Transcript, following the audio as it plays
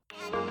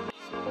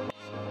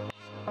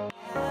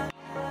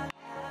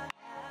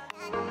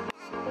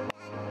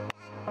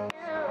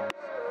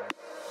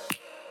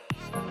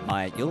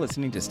Hi, you're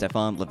listening to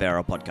Stefan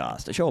Livera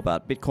Podcast, a show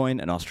about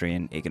Bitcoin and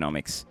Austrian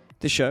economics.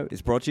 This show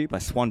is brought to you by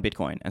Swan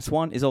Bitcoin, and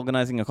Swan is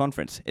organizing a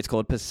conference. It's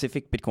called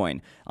Pacific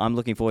Bitcoin. I'm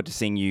looking forward to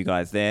seeing you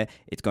guys there.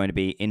 It's going to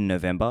be in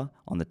November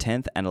on the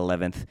 10th and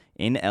 11th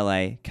in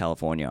LA,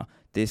 California.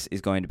 This is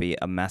going to be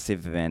a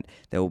massive event.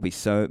 There will be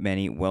so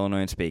many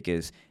well-known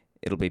speakers.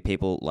 It'll be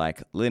people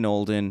like Lynn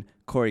Alden,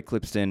 Corey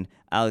Clipston,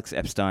 Alex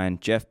Epstein,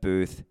 Jeff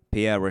Booth,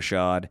 Pierre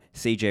Richard,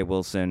 CJ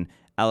Wilson,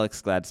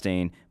 Alex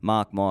Gladstein,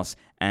 Mark Moss,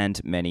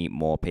 and many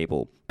more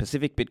people.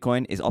 Pacific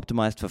Bitcoin is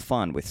optimized for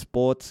fun with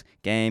sports,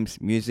 games,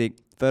 music,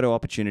 photo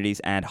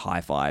opportunities, and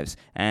high fives.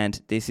 And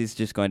this is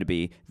just going to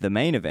be the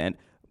main event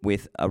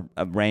with a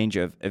range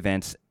of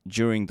events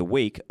during the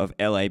week of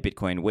LA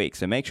Bitcoin Week.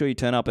 So make sure you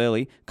turn up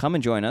early. Come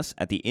and join us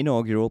at the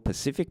inaugural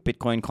Pacific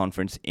Bitcoin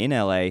Conference in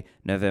LA,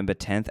 November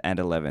 10th and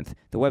 11th.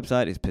 The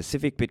website is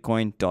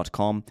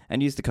pacificbitcoin.com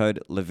and use the code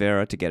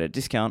Livera to get a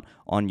discount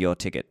on your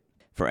ticket.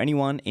 For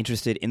anyone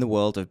interested in the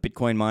world of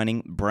Bitcoin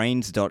mining,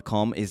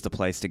 Braiins.com is the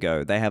place to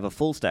go. They have a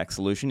full stack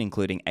solution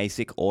including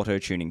ASIC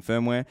auto-tuning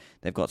firmware.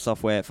 They've got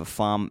software for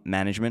farm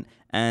management,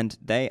 and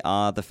they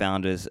are the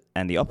founders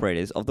and the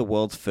operators of the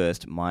world's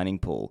first mining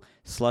pool,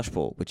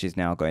 Slushpool, which is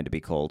now going to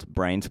be called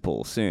Braiins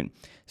Pool soon.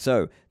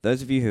 So,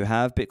 those of you who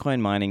have Bitcoin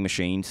mining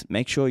machines,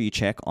 make sure you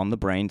check on the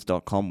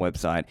Braiins.com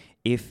website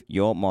if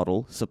your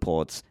model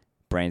supports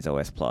Braiins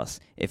OS Plus.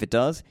 If it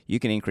does, you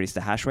can increase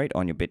the hash rate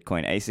on your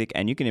Bitcoin ASIC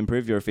and you can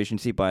improve your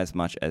efficiency by as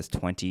much as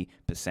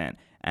 20%.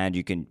 And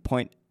you can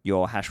point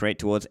your hash rate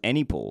towards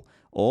any pool.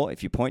 Or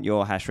if you point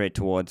your hash rate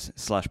towards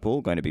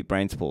Slushpool, going to be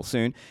Braiins Pool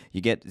soon,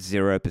 you get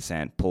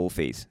 0% pool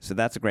fees. So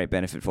that's a great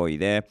benefit for you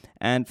there.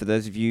 And for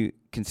those of you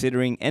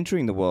considering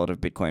entering the world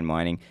of Bitcoin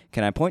mining,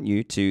 can I point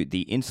you to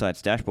the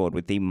Insights dashboard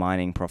with the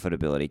mining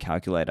profitability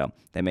calculator.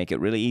 They make it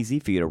really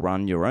easy for you to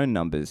run your own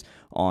numbers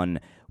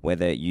on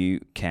whether you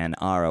can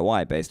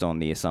ROI based on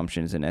the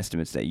assumptions and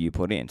estimates that you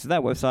put in. So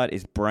that website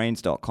is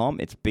braiins.com.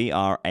 It's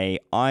BRAIINS.com.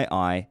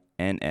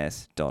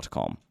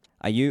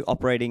 Are you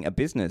operating a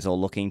business or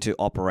looking to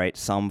operate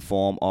some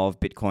form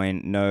of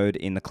Bitcoin node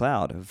in the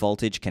cloud?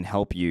 Voltage can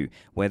help you.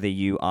 Whether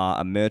you are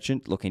a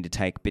merchant looking to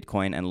take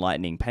Bitcoin and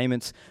Lightning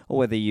payments, or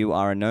whether you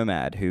are a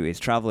nomad who is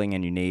traveling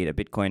and you need a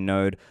Bitcoin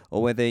node,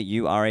 or whether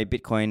you are a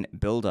Bitcoin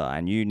builder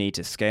and you need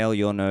to scale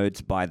your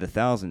nodes by the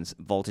thousands,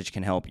 Voltage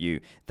can help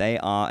you. They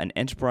are an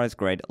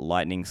enterprise-grade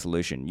Lightning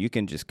solution. You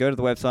can just go to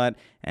the website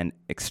and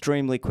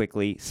extremely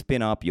quickly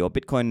spin up your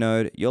Bitcoin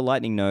node, your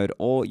Lightning node,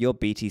 or your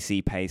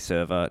BTC Pay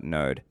Server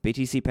node.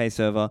 BTC Pay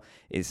Server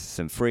is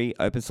some free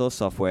open source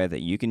software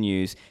that you can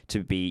use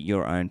to be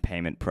your own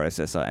payment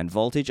processor, and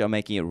Voltage are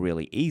making it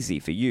really easy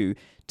for you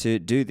to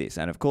do this.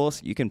 And of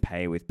course, you can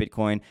pay with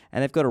Bitcoin,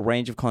 and they've got a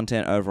range of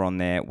content over on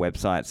their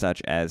website,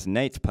 such as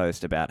Nate's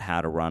post about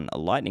how to run a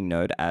Lightning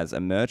node as a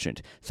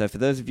merchant. So for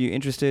those of you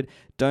interested,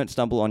 don't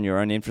stumble on your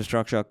own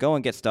infrastructure. Go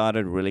and get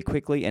started really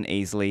quickly and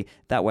easily.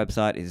 That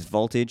website is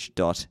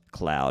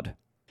voltage.cloud.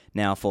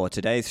 Now for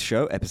today's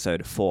show,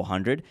 episode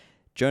 400,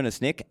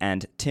 Jonas Nick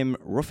and Tim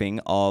Ruffing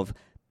of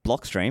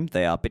Blockstream,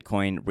 they are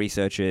Bitcoin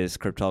researchers,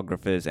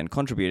 cryptographers, and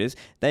contributors.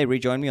 They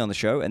rejoin me on the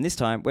show, and this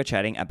time we're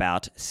chatting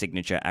about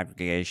signature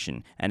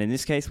aggregation. And in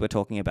this case, we're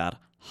talking about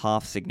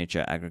half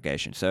signature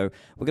aggregation. So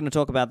we're going to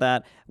talk about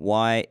that,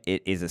 why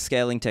it is a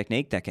scaling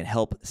technique that can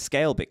help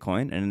scale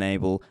Bitcoin and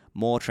enable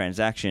more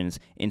transactions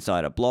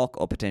inside a block,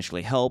 or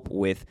potentially help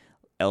with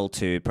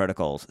L2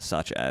 protocols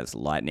such as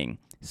Lightning.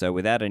 So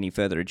without any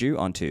further ado,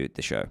 onto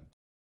the show.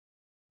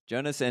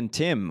 Jonas and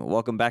Tim,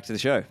 welcome back to the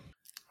show.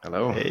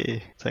 Hello.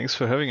 Hey, thanks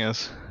for having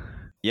us.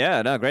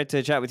 Yeah, no, great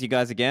to chat with you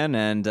guys again.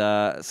 And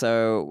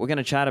so we're going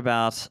to chat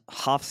about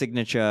half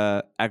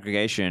signature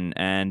aggregation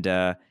and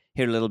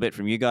hear a little bit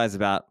from you guys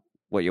about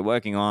what you're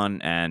working on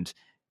and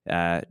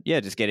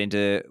just get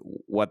into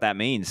what that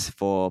means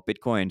for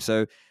Bitcoin.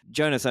 So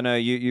Jonas, I know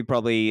you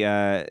probably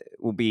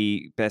will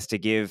be best to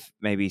give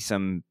maybe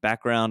some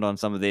background on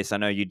some of this. I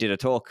know you did a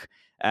talk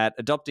at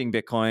Adopting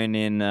Bitcoin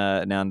in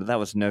now that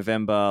was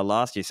November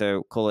last year,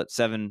 so call it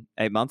 7-8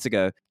 months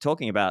ago,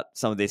 talking about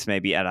some of this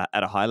maybe at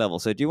a high level.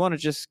 So do you want to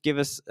just give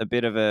us a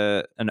bit of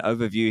an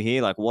overview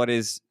here, like what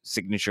is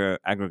signature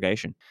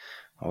aggregation?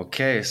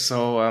 Okay,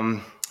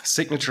 so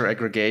signature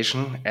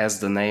aggregation, as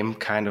the name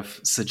kind of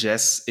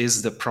suggests,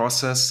 is the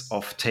process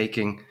of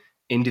taking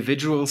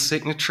individual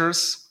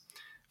signatures,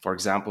 for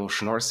example,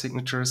 Schnorr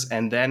signatures,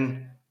 and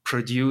then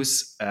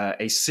produce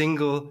a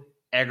single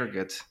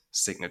aggregate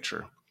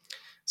signature.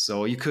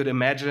 So you could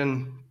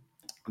imagine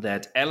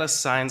that Alice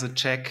signs a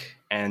check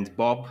and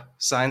Bob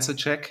signs a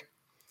check.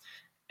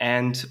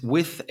 And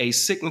with a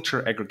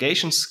signature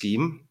aggregation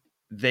scheme,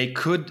 they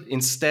could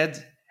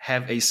instead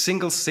have a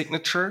single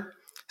signature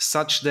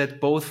such that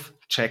both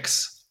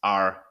checks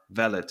are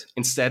valid,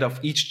 instead of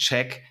each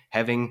check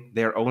having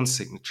their own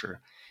signature.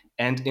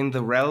 And in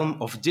the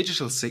realm of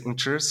digital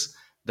signatures,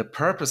 the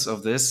purpose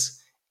of this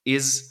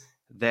is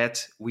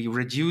that we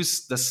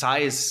reduce the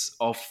size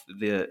of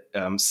the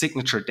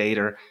signature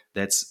data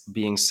that's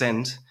being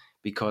sent,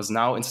 because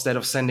now instead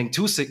of sending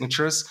two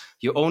signatures,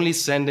 you're only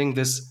sending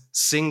this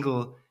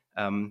single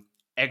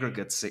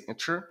aggregate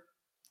signature.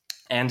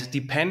 And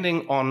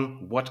depending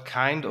on what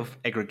kind of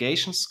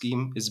aggregation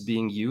scheme is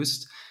being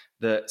used,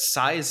 the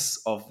size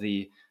of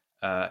the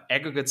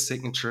aggregate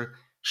signature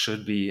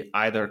should be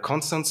either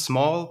constant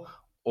small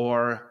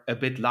or a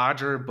bit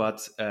larger,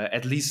 but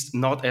at least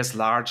not as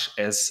large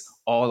as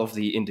all of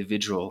the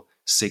individual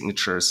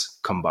signatures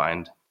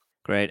combined.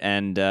 Great.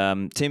 And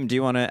Tim, do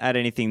you want to add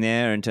anything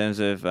there in terms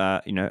of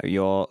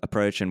your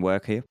approach and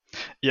work here?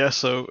 Yeah,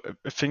 so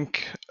I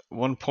think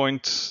one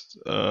point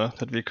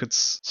that we could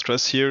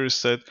stress here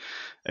is that,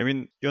 I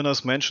mean,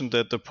 Jonas mentioned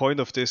that the point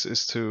of this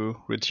is to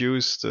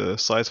reduce the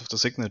size of the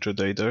signature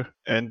data.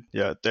 And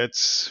yeah,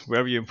 that's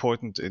very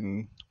important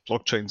in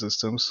blockchain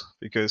systems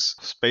because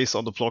space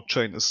on the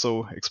blockchain is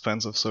so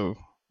expensive. So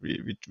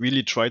we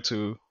really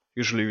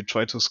usually we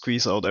try to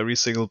squeeze out every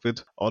single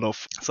bit out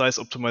of size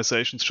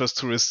optimizations just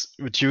to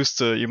reduce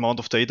the amount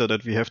of data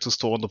that we have to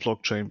store on the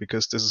blockchain,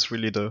 because this is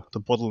really the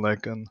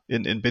bottleneck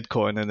in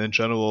Bitcoin and in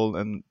general.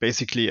 And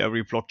basically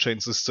every blockchain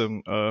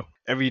system, a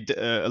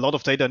lot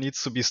of data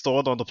needs to be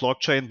stored on the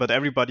blockchain, but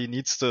everybody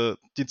needs to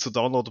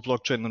download the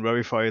blockchain and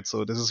verify it.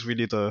 So this is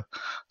really the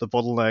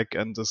bottleneck,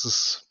 and this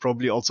is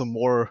probably also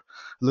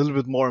a little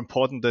bit more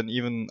important than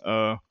even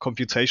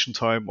computation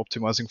time,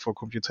 optimizing for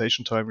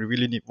computation time. We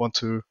really want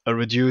to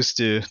reduce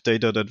the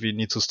data that we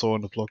need to store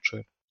on the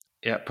blockchain.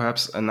 Yeah,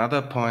 perhaps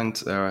another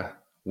point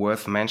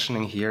worth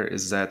mentioning here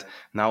is that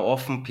now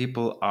often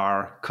people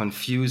are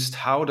confused.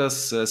 How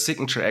does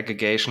signature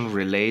aggregation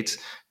relate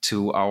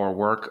to our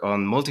work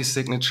on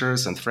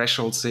multi-signatures and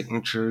threshold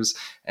signatures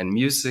and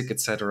music,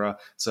 etc.?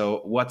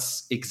 So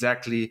what's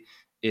exactly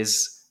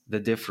is the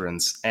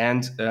difference?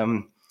 And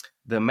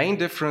the main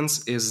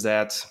difference is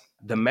that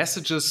the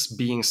messages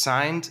being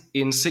signed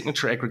in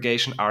signature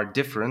aggregation are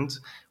different,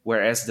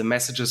 whereas the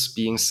messages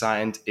being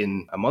signed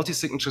in a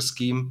multi-signature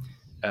scheme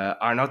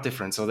are not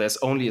different. So there's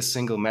only a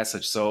single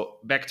message. So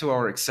back to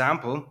our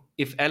example,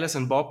 if Alice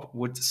and Bob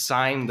would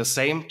sign the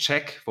same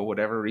check for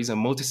whatever reason,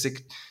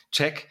 multi-sig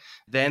check,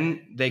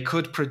 then they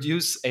could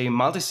produce a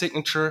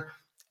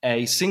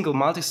single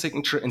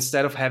multi-signature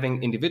instead of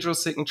having individual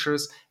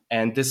signatures.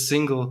 And this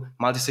single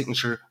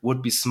multi-signature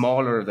would be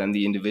smaller than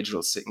the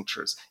individual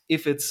signatures.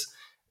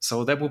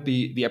 So that would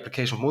be the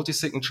application of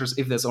multi-signatures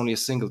if there's only a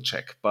single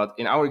check. But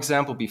in our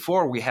example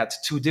before, we had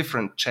two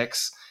different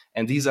checks,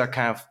 and these are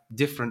kind of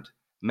different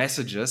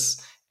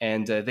messages,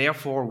 and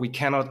therefore we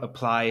cannot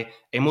apply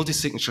a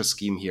multi-signature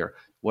scheme here.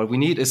 What we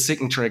need is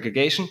signature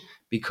aggregation,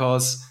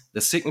 because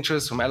the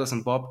signatures from Alice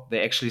and Bob,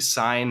 they actually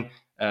sign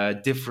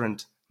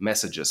different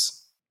messages.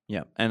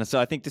 Yeah, and so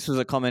I think this was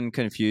a common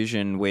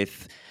confusion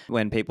with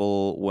when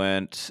people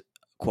weren't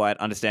quite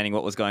understanding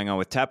what was going on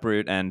with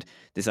Taproot and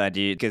this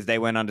idea, because they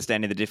weren't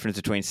understanding the difference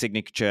between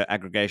signature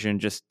aggregation,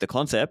 just the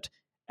concept,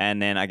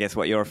 and then I guess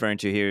what you're referring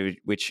to here,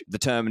 which the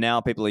term now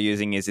people are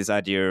using, is this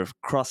idea of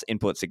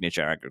cross-input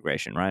signature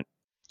aggregation, right?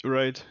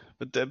 Right,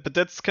 but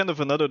that's kind of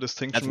another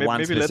distinction. That's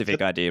one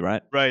specific idea,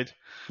 right? Right.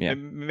 Yeah.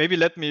 Maybe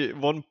let me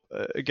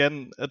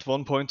again at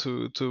one point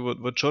to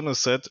what Jonas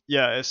said.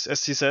 Yeah,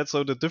 as he said.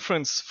 So the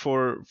difference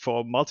for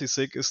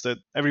multisig is that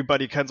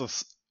everybody kind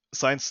of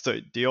signs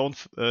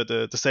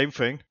the same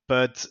thing,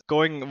 but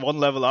going one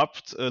level up,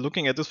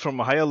 looking at this from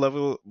a higher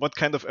level, what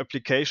kind of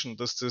application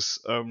does this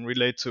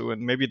relate to?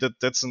 And maybe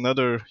that's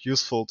another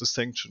useful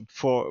distinction.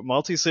 For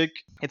multisig,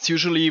 it's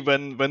usually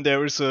when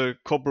there is a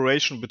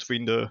cooperation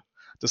between the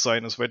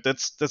signers, right?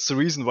 That's the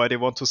reason why they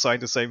want to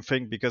sign the same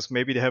thing, because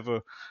maybe they have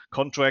a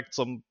contract.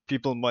 Some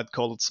people might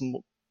call it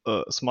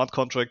smart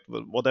contract,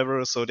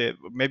 whatever. So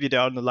maybe they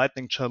are on the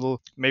Lightning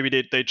channel. Maybe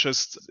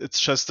it's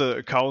just an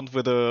account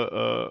with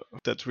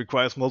that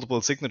requires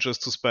multiple signatures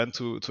to spend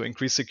to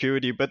increase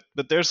security. But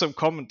there's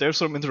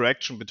some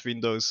interaction between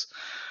those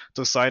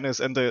signers,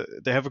 and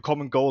they have a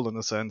common goal in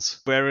a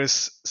sense.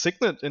 Whereas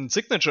in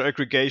signature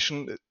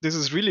aggregation, this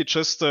is really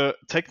just a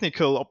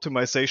technical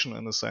optimization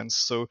in a sense.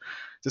 So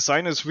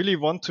designers really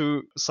want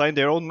to sign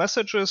their own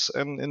messages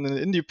and in an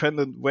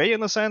independent way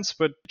in a sense,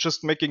 but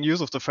just making use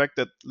of the fact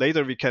that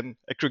later we can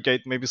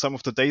aggregate maybe some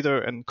of the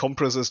data and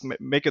compress it,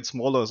 make it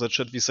smaller, such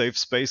that we save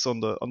space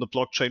on the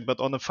blockchain. But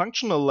on a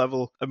functional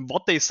level,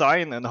 what they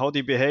sign and how they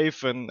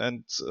behave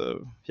and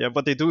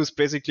what they do is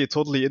basically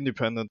totally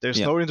independent. There's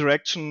no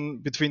interaction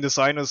between the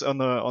signers on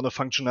a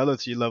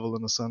functionality level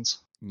in a sense.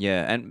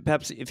 Yeah, and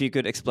perhaps if you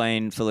could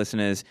explain for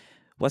listeners,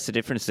 what's the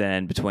difference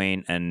then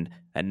between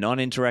a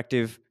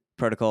non-interactive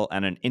protocol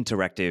and an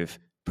interactive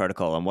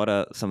protocol, and what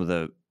are some of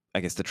the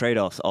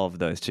trade-offs of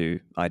those two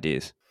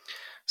ideas?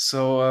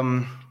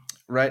 So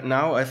right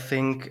now, I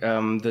think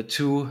the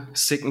two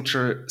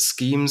signature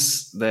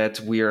schemes that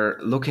we are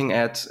looking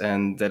at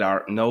and that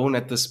are known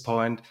at this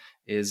point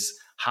is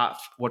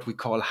what we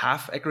call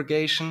half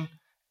aggregation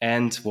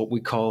and what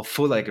we call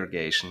full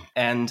aggregation.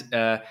 And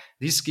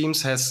these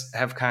schemes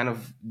have kind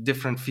of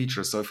different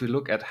features. So if we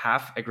look at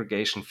half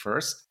aggregation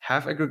first,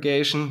 half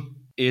aggregation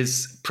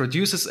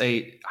produces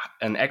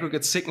an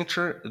aggregate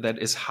signature that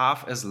is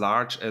half as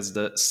large as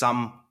the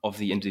sum of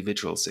the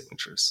individual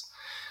signatures.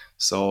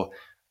 So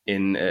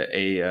in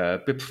a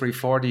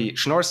BIP340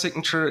 Schnorr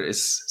signature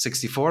is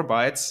 64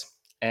 bytes,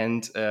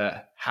 and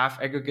a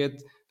half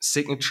aggregate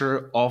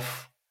signature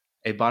of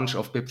a bunch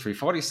of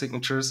BIP340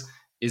 signatures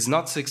is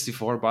not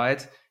 64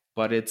 byte,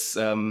 but it's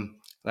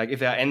like if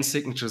there are n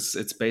signatures,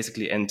 it's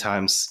basically n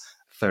times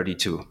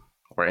 32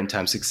 or n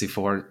times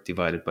 64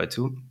 divided by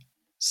 2.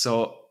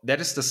 So that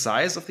is the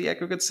size of the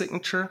aggregate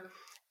signature.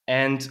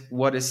 And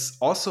what is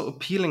also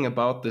appealing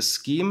about this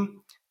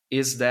scheme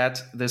is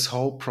that this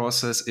whole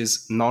process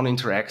is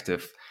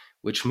non-interactive,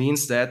 which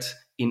means that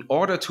in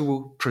order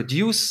to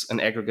produce an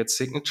aggregate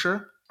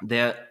signature,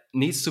 there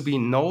needs to be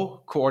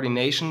no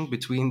coordination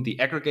between the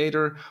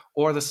aggregator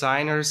or the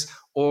signers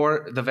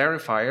or the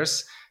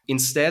verifiers.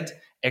 Instead,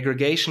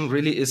 aggregation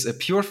really is a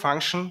pure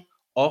function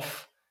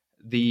of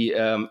the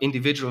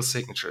individual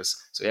signatures.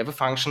 So you have a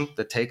function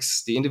that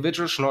takes the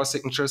individual Schnorr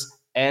signatures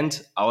and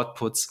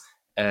outputs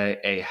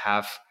a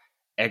half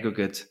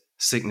aggregate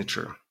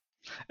signature.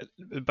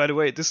 By the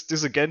way,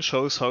 this again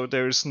shows how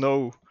there is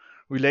no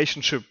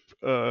relationship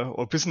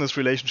or business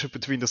relationship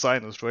between the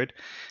signers, right?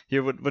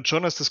 Here, what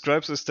Jonas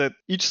describes is that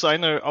each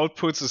signer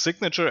outputs a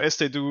signature as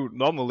they do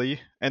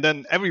normally, and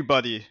then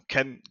everybody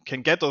can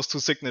get those two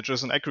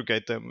signatures and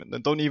aggregate them, and they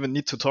don't even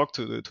need to talk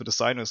to the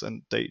signers,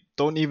 and they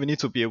don't even need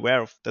to be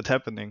aware of that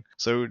happening.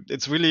 So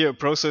it's really a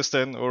process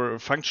then, or a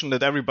function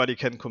that everybody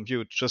can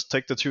compute. Just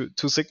take the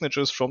two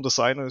signatures from the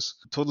signers,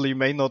 totally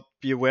may not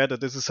be aware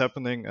that this is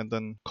happening, and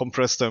then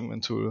compress them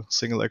into a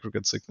single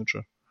aggregate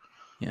signature.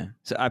 Yeah.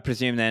 So I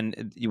presume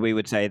then we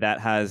would say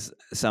that has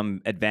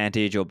some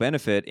advantage or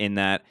benefit in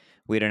that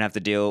we don't have to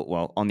deal,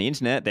 well, on the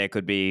internet, there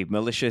could be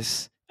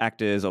malicious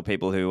actors or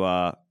people who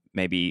are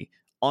maybe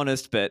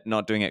honest but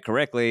not doing it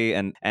correctly.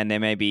 And there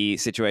may be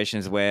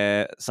situations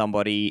where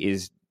somebody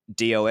is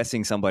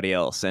DOSing somebody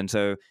else. And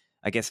so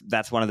I guess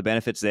that's one of the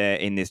benefits there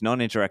in this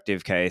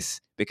non-interactive case,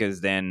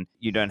 because then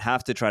you don't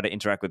have to try to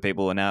interact with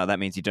people. And now that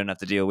means you don't have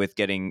to deal with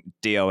getting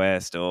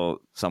DOSed or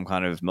some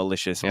kind of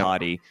malicious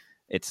party.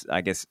 It's,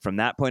 I guess, from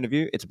that point of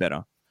view, it's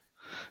better.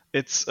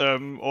 It's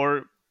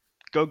going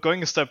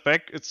a step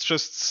back, it's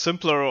just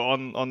simpler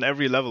on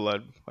every level,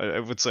 I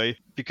would say,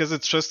 because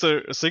it's just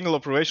a single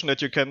operation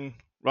that you can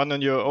run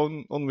on your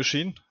own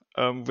machine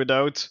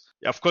without.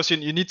 Of course,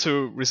 you need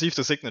to receive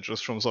the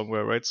signatures from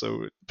somewhere, right?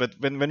 So, but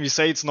when we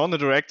say it's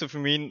non-interactive, we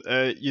mean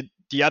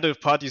the other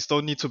parties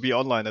don't need to be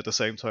online at the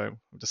same time.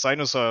 The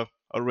signers are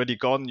already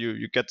gone.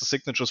 You get the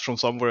signatures from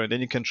somewhere, and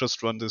then you can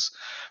just run this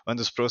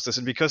process.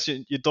 And because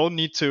you don't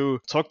need to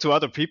talk to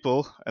other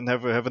people and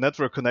have a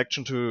network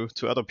connection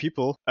to other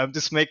people,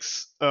 this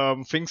makes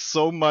things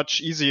so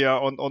much easier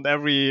on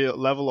every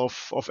level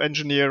of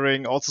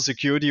engineering, also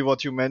security.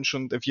 What you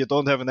mentioned, if you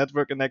don't have a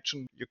network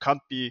connection,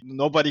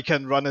 nobody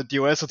can run a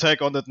DOS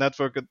attack on that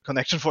network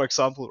connection, for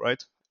example,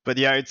 right? But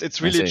yeah,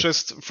 it's really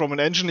just from an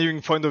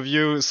engineering point of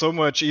view so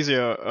much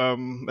easier.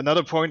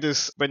 Another point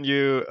is when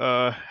you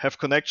have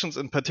connections,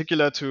 in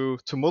particular to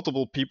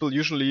multiple people.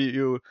 Usually,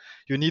 you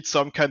need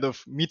some kind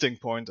of meeting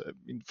point. I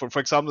mean, for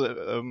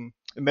example,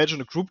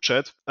 imagine a group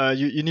chat.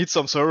 You need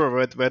some server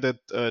where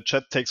that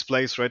chat takes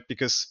place, right?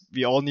 Because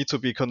we all need to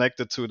be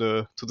connected to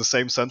the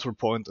same central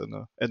point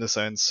in a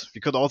sense.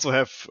 We could also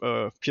have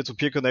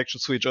peer-to-peer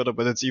connections to each other,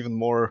 but it's even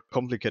more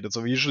complicated.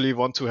 So we usually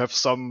want to have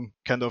some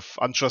kind of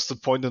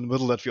untrusted point in the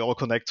middle that we all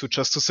connect to,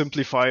 just to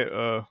simplify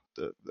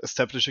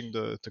establishing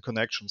the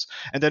connections.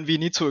 And then we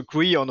need to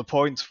agree on a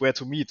point where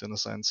to meet, in a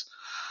sense.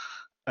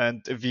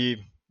 And if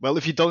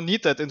you don't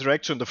need that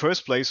interaction in the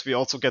first place, we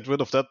also get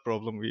rid of that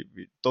problem. We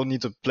don't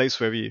need a place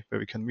where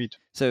we can meet.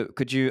 So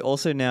could you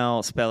also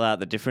now spell out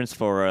the difference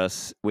for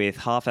us with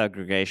half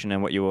aggregation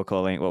and what we're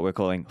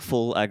calling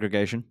full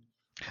aggregation?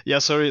 Yeah,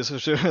 sorry. So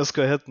let's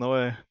go ahead. Now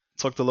I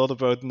talked a lot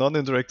about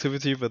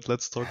non-interactivity, but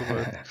let's talk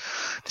about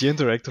the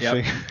interactive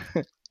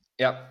thing.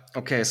 Yeah.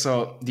 Okay.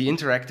 So the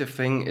interactive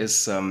thing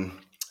is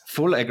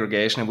full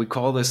aggregation, and we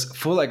call this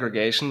full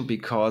aggregation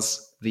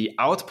because the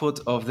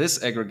output of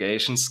this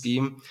aggregation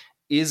scheme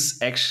is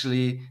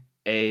actually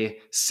a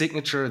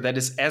signature that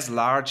is as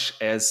large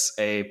as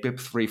a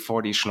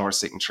BIP340 Schnorr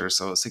signature,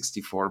 so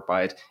 64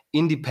 byte,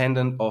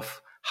 independent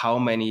of how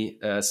many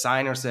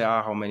signers there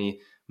are, how many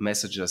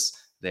messages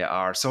there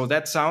are. So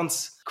that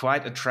sounds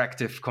quite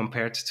attractive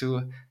compared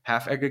to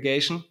half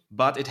aggregation,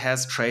 but it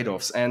has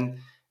trade-offs. And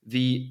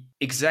the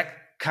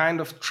exact kind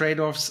of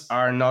trade-offs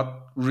are not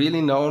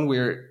really known.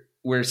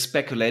 We're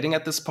speculating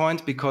at this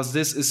point because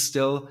this is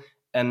still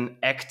an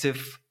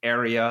active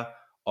area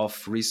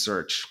of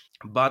research.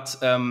 But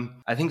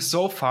I think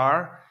so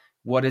far,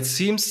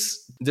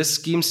 this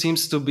scheme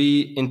seems to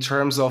be, in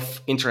terms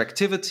of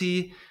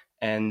interactivity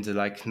and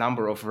like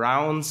number of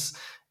rounds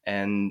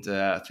and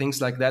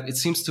things like that, it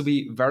seems to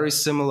be very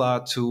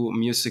similar to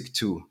Music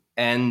 2.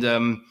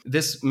 And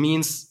this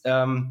means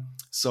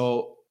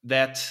so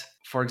that,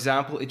 for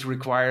example, it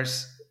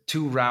requires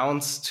 2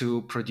 rounds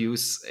to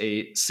produce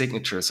a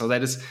signature.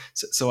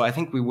 So I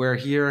think we were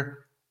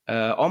here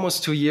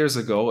almost 2 years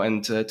ago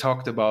and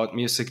talked about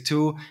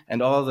music2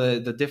 and all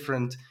the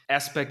different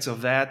aspects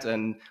of that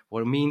and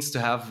what it means to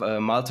have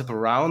multiple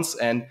rounds.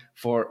 And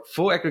for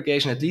full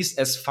aggregation, at least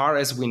as far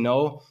as we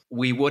know,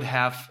 we would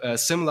have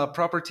similar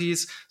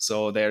properties.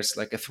 So there's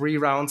like a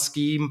 3-round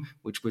scheme,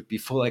 which would be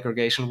full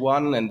aggregation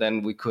 1. And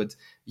then we could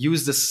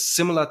use the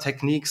similar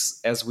techniques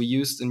as we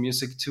used in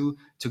music2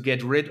 to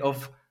get rid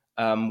of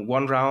 1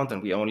 round,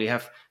 and we only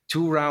have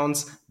 2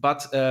 rounds.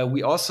 But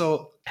we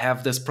also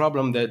have this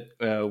problem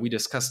that we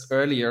discussed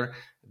earlier,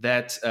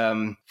 that,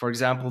 for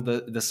example,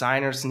 the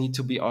signers need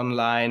to be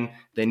online.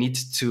 They need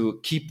to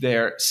keep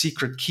their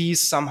secret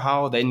keys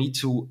somehow. They need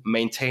to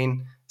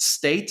maintain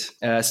state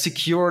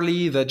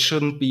securely. That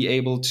shouldn't be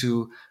able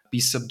to be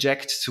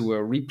subject to a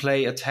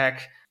replay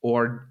attack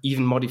or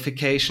even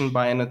modification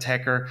by an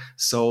attacker.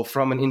 So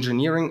from an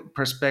engineering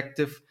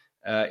perspective,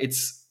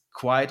 it's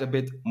quite a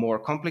bit more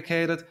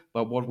complicated,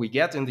 but what we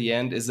get in the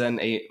end is then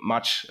a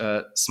much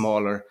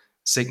smaller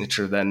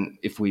signature than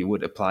if we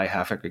would apply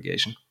half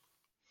aggregation.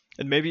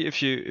 And maybe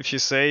if you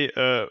say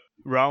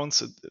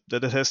rounds,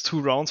 that it has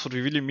 2 rounds, what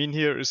we really mean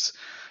here is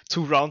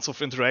 2 rounds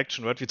of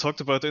interaction, right? We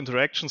talked about the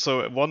interaction.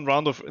 So 1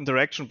 round of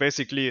interaction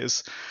basically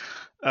is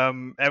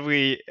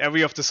every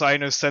of the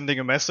signers sending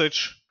a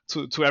message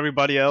to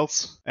everybody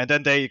else, and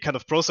then they kind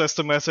of process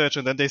the message,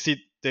 and then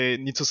they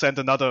need to send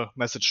another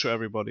message to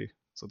everybody.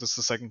 So this is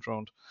the second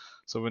round.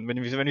 So when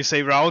you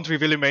say round, we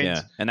really mean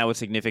and that would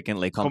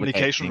significantly complicate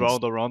communication things.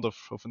 round or round of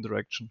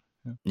interaction.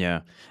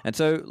 Yeah. And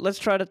so let's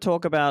try to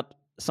talk about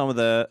some of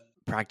the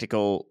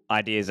practical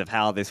ideas of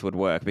how this would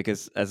work,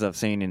 because as I've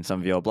seen in some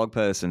of your blog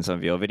posts and some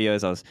of your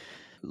videos, I was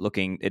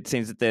looking, it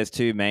seems that there's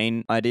 2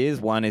 main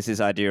ideas. One is this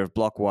idea of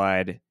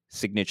block-wide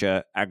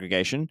signature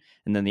aggregation,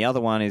 and then the other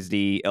one is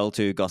the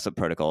L2 gossip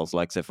protocols.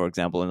 Like, so for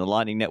example, in the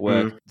Lightning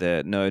Network,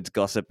 the nodes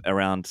gossip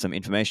around some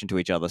information to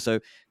each other. So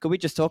could we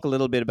just talk a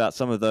little bit about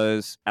some of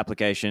those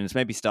applications,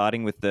 maybe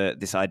starting with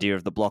this idea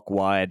of the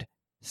block-wide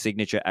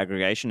signature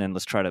aggregation, and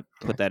let's try to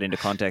put that into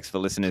context for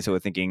listeners who are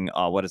thinking,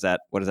 oh, what does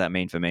that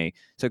mean for me?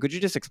 So could you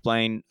just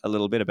explain a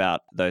little bit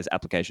about those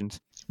applications?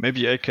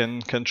 Maybe I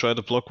can try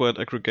the block-wide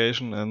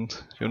aggregation, and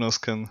Jonas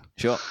can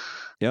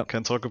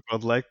can talk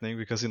about Lightning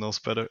because he knows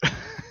better.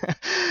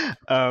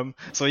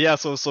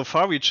 So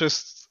far we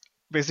just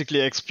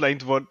basically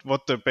explained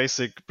what the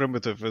basic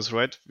primitive is,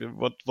 right?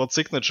 What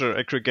signature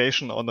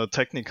aggregation on a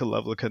technical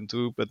level can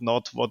do, but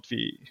not what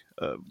we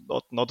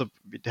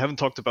we haven't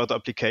talked about the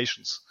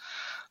applications.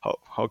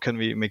 How can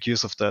we make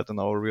use of that in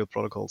our real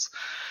protocols?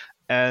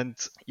 And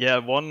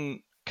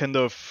one kind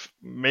of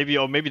maybe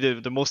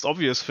the most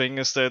obvious thing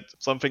is that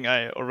something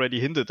I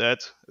already hinted at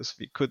is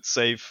we could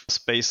save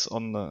space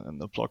on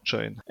the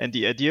blockchain. And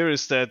the idea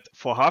is that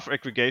for half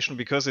aggregation,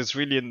 because it's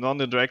really a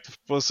non-interactive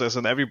process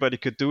and everybody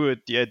could do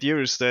it, the idea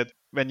is that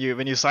when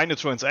you sign a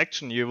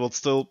transaction, you will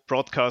still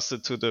broadcast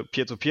it to the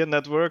peer-to-peer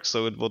network,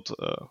 so it would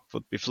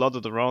be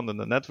flooded around in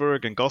the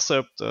network and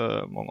gossiped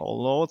among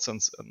all nodes. And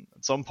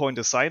at some point,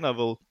 the signer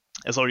will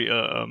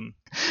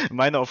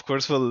miner, of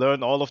course, will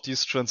learn all of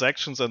these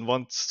transactions and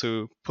wants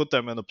to put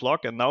them in a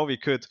block. And now we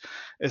could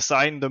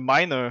assign the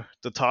miner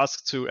the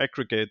task to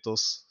aggregate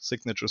those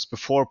signatures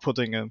before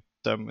putting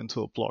them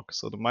into a block.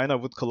 So the miner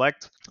would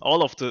collect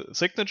all of the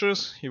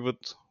signatures he would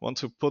want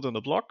to put in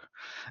a block.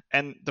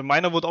 And the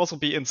miner would also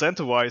be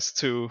incentivized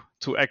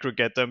to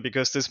aggregate them,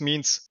 because this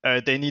means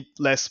they need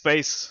less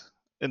space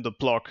in the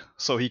block,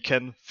 so he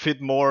can fit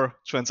more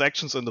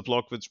transactions in the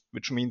block,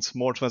 which means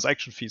more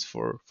transaction fees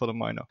for the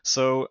miner.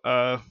 So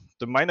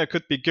the miner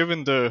could be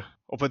given the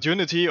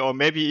opportunity, or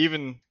maybe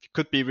even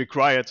could be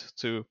required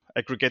to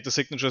aggregate the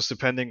signatures,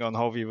 depending on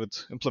how we would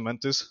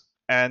implement this.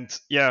 And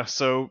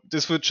so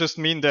this would just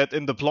mean that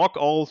in the block,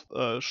 all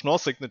Schnorr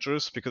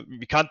signatures, because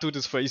we can't do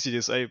this for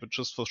ECDSA, but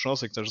just for Schnorr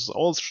signatures,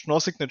 all Schnorr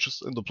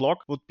signatures in the block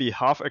would be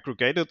half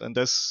aggregated, and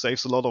this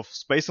saves a lot of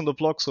space in the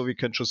block, so we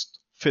can just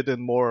fit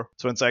in more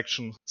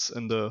transactions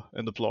in the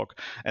block.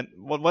 And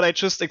what I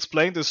just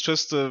explained is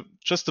just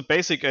the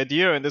basic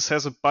idea, and this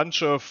has a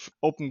bunch of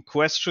open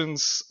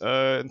questions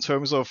in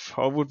terms of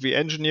how would we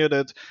engineer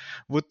that.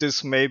 Would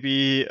this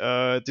maybe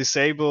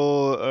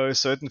disable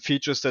certain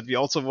features that we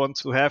also want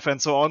to have,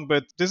 and so on.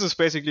 But this is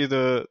basically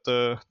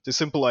the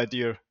simple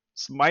idea.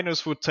 So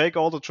miners would take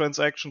all the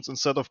transactions,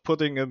 instead of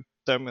putting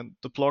them in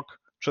the block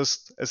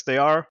just as they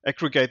are,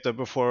 aggregate them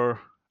before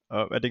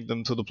adding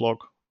them to the block.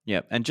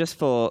 Yeah, and just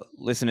for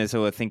listeners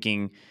who are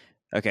thinking,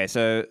 okay,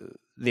 so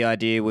the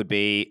idea would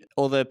be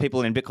all the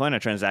people in Bitcoin are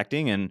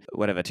transacting, and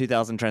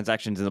 2,000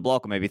 transactions in the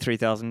block, or maybe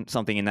 3,000,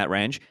 something in that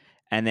range.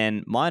 And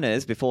then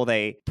miners, before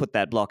they put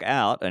that block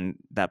out and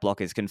that block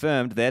is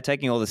confirmed, they're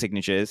taking all the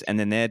signatures, and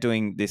then they're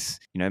doing this,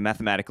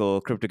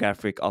 mathematical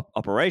cryptographic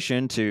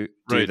operation to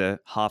do the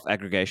half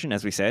aggregation,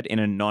 as we said, in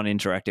a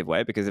non-interactive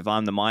way. Because if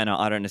I'm the miner,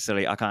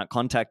 I can't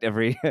contact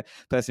every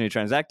person who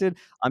transacted.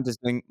 I'm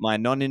just doing my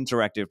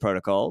non-interactive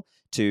protocol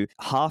to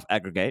half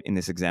aggregate in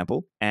this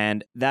example.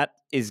 And that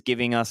is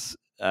giving us,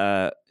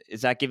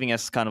 is that giving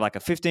us kind of like a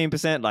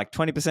 15%, like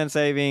 20%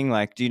 saving?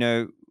 Like, do you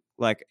know,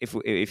 like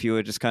if you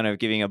were just kind of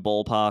giving a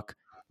ballpark,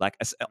 like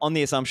on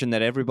the assumption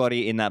that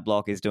everybody in that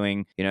block is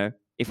doing,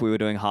 if we were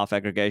doing half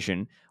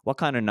aggregation, what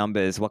kind of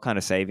numbers, what kind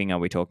of saving are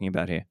we talking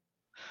about here?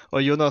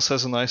 Well, Jonas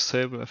has a nice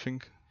table. I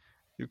think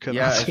you can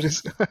answer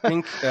this. I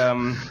think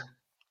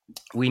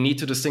we need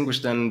to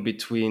distinguish then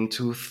between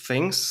two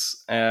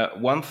things.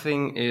 One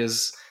thing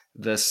is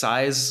the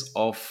size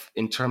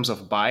in terms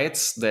of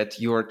bytes that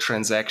your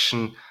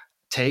transaction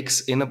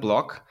takes in a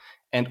block,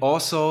 and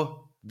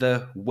also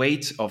the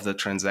weight of the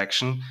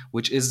transaction,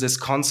 which is this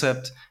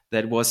concept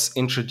that was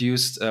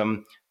introduced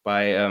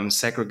by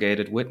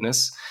segregated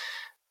witness.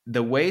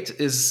 The weight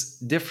is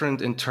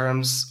different in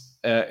terms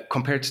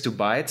compared to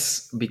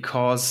bytes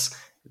because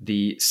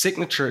the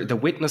signature, the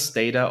witness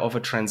data of a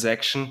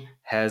transaction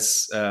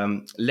has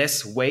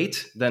less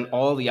weight than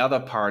all the other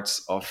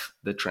parts of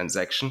the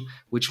transaction,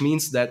 which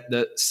means that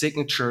the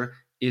signature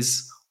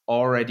is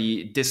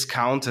already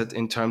discounted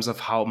in terms of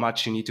how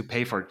much you need to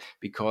pay for it,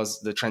 because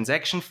the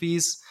transaction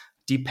fees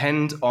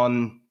depend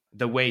on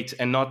the weight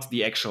and not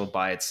the actual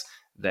bytes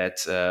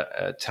that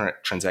a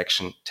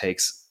transaction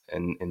takes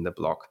in the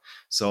block.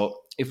 So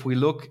if we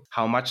look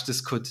how much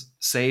this could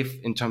save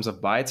in terms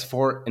of bytes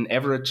for an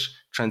average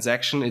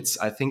transaction, it's,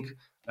 I think,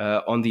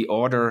 on the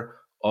order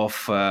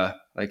of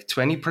like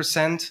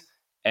 20%.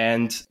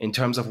 And in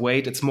terms of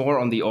weight, it's more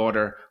on the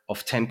order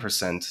of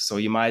 10%. So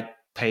you might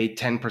pay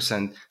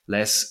 10%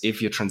 less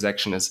if your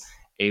transaction is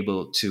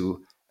able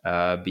to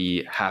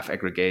be half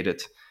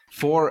aggregated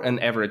for an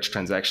average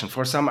transaction.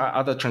 For some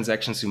other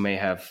transactions, you may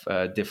have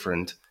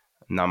different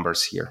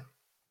numbers here.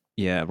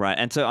 Yeah, right.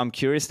 And so I'm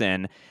curious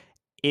then,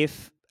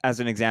 if,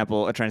 as an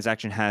example, a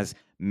transaction has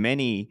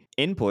many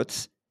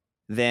inputs,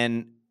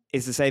 then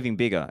is the saving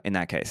bigger in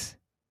that case?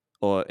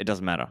 Or it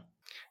doesn't matter?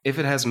 If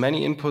it has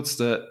many inputs,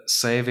 the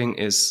saving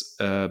is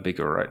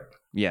bigger, right?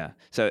 Yeah.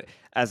 So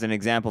as an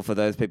example, for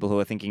those people who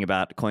are thinking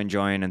about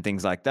CoinJoin and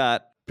things like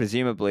that,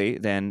 presumably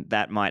then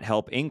that might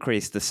help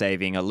increase the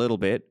saving a little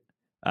bit,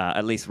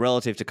 at least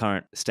relative to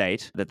current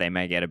state, that they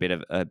may get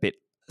a bit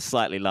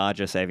slightly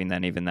larger saving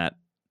than even that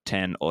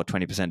 10 or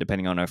 20%,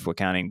 depending on if we're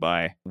counting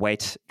by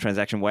weight,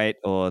 transaction weight,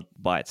 or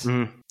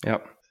bytes. Yeah.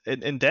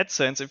 In that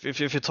sense, if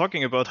you're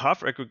talking about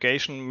half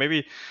aggregation,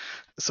 maybe,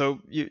 so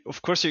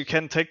of course you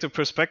can take the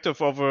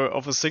perspective of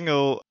a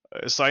single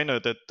signer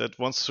that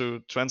wants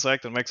to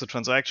transact and makes a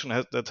transaction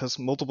that has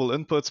multiple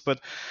inputs. But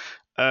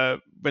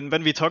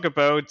when we talk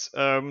about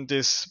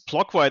this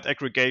block-wide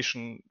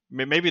aggregation,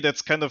 maybe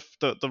that's kind of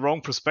the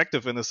wrong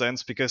perspective in a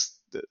sense, because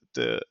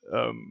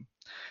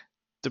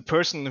the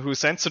person who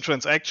sends the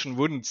transaction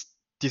wouldn't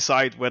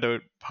decide whether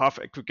half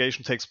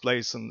aggregation takes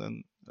place,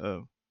 and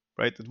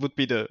right, it would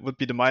be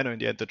the miner in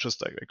the end that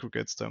just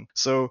aggregates them.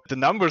 So the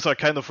numbers are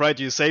kind of right.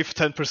 You save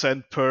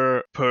 10%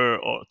 per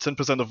or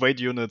 10% of weight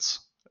units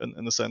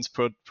in a sense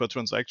per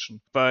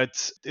transaction.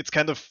 But it's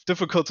kind of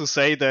difficult to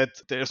say that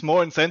there's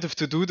more incentive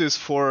to do this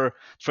for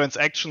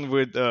transaction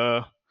with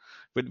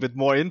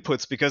more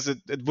inputs, because it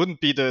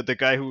wouldn't be the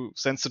guy who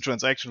sends the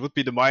transaction, it would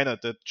be the miner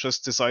that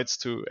just decides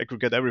to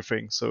aggregate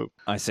everything. So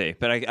I see,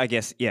 but I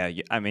guess, yeah,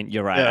 I mean,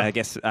 you're right. Yeah. I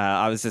guess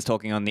I was just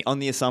talking on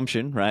the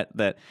assumption, right,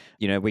 that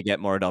we get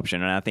more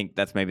adoption, and I think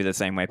that's maybe the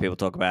same way people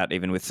talk about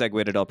even with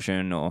SegWit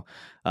adoption, or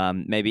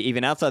maybe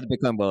even outside the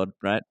Bitcoin world,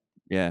 right?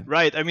 Yeah.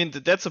 Right. I mean,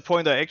 that's a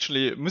point I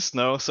actually missed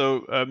now.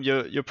 So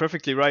you're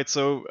perfectly right.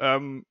 So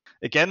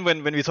again,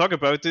 when we talk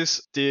about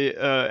this, the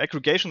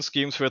aggregation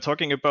schemes we're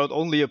talking about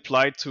only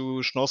apply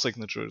to Schnorr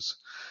signatures.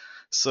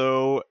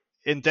 So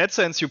in that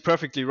sense, you're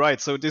perfectly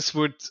right. So this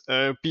would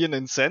be an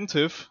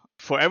incentive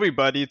for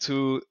everybody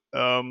to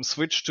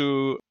switch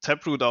to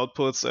Taproot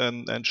outputs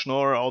and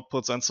Schnorr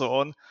outputs and so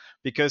on,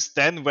 because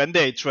then when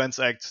they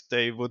transact,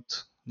 they would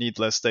need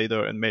less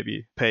data and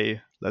maybe pay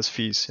less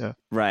fees. Yeah.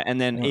 Right. And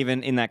then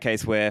even in that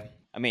case where,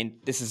 I mean,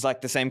 this is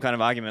like the same kind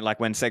of argument, like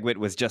when SegWit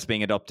was just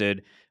being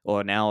adopted,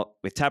 or now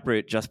with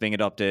Taproot just being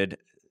adopted.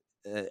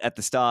 At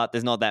the start,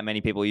 there's not that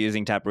many people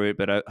using Taproot,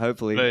 but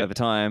hopefully over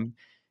time,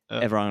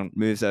 everyone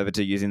moves over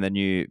to using the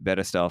new,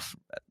 better stuff.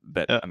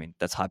 But I mean,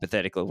 that's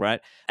hypothetical,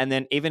 right? And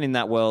then even in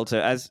that world, so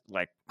as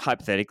like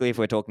hypothetically, if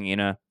we're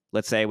talking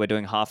let's say we're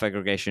doing half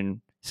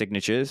aggregation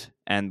signatures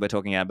and we're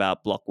talking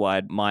about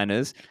block-wide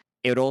miners,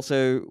 it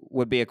also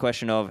would be a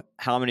question of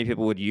how many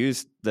people would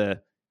use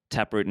the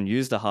Taproot and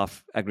use the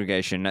half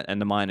aggregation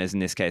and the miners in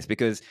this case,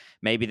 because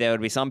maybe there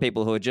would be some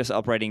people who are just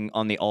operating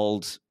on the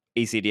old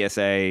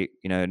ECDSA,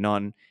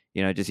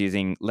 just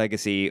using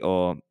legacy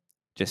or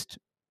just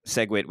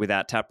SegWit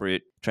without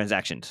Taproot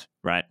transactions,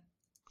 right?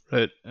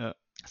 Right. Yeah.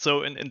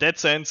 So in that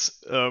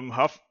sense,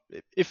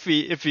 if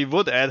we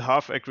would add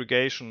half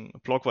aggregation,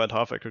 block-wide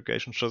half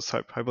aggregation, just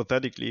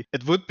hypothetically,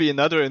 it would be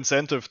another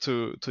incentive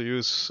to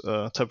use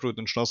Taproot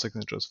and Schnorr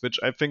signatures, which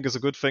I think is a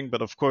good thing.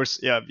 But of course,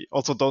 we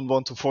also don't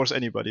want to force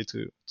anybody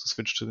to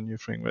switch to the new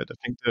thing, right? I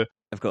think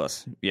of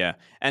course, yeah.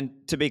 And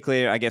to be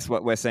clear, I guess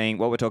what we're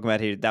talking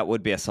about here, that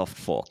would be a soft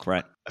fork,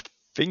 right? I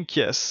think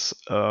yes.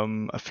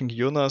 I think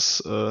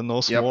Jonas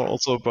knows more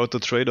also about the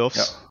trade-offs.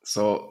 Yep.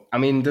 So I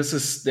mean,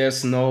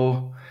 there's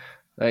no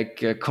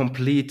like a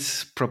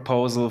complete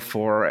proposal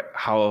for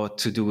how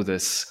to do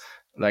this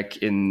like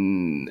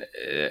in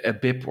a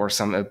BIP or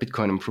a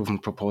Bitcoin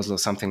improvement proposal or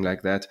something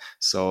like that.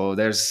 So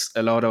there's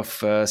a lot of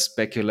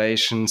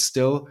speculation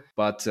still,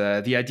 but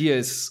the idea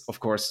is, of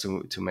course,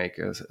 to make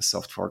a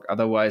soft fork.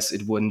 Otherwise,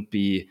 it wouldn't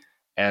be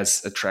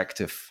as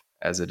attractive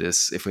as it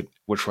is if it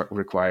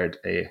required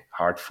a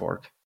hard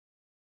fork.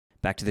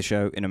 Back to the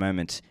show in a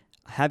moment.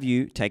 Have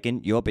you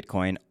taken your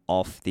Bitcoin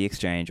off the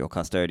exchange or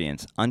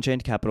custodians?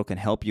 Unchained Capital can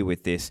help you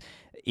with this,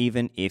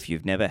 even if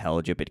you've never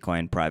held your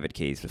Bitcoin private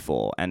keys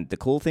before. And the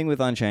cool thing with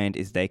Unchained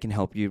is they can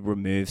help you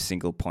remove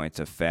single points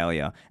of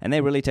failure. And they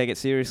really take it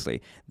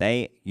seriously.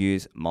 They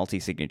use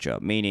multi-signature,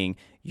 meaning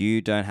you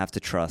don't have to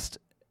trust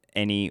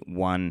any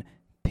one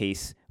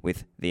piece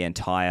with the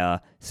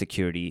entire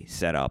security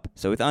setup.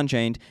 So with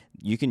Unchained,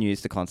 you can use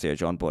the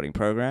concierge onboarding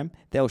program.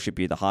 They'll ship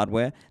you the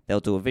hardware.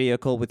 They'll do a video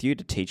call with you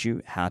to teach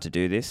you how to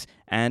do this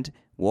and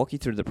walk you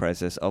through the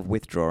process of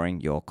withdrawing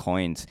your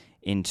coins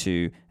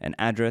into an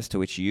address to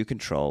which you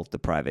control the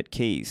private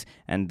keys.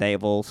 And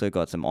they've also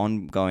got some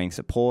ongoing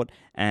support,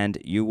 and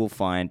you will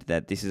find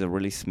that this is a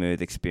really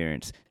smooth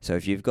experience. So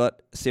if you've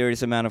got a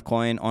serious amount of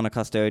coin on a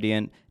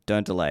custodian,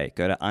 don't delay.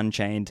 Go to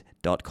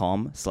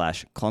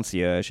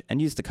unchained.com/concierge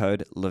and use the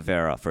code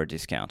Livera for a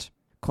discount.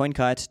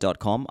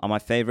 CoinKite.com are my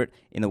favorite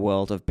in the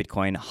world of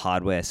Bitcoin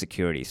hardware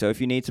security. So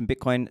if you need some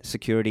Bitcoin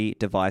security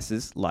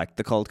devices like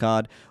the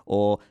Coldcard,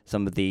 or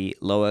some of the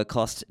lower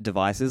cost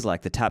devices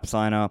like the Tap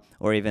Signer,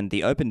 or even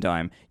the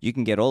OpenDime, you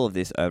can get all of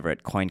this over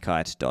at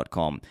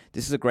CoinKite.com.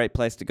 This is a great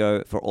place to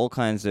go for all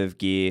kinds of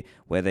gear,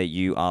 whether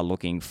you are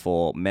looking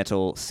for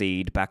metal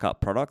seed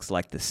backup products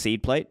like the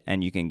seed plate,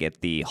 and you can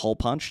get the hole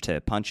punch to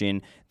punch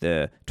in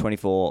the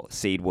 24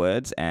 seed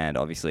words and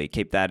obviously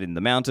keep that in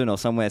the mountain or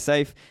somewhere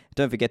safe.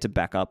 Don't forget to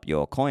back up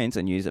your coins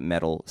and use a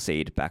metal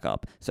seed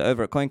backup. So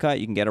over at CoinKite,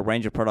 you can get a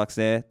range of products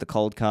there: the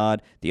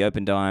Coldcard, the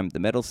OpenDime, the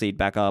metal seed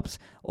backups,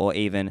 or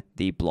even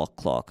the block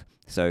clock.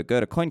 So go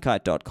to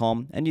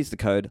CoinKite.com and use the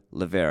code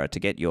Livera to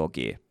get your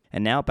gear.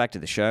 And now back to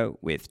the show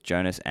with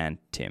Jonas and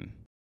Tim.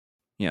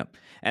 Yeah,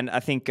 and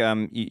I think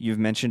you've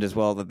mentioned as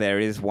well that there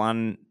is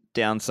one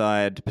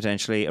downside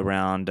potentially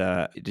around,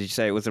 did you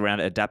say it was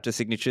around adapter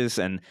signatures,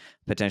 and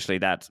potentially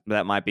that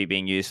might be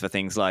being used for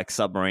things like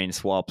submarine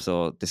swaps,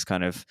 or this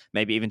kind of,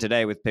 maybe even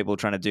today with people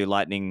trying to do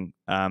Lightning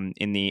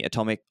in the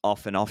atomic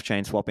off and off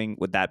chain swapping,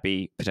 would that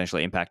be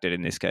potentially impacted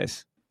in this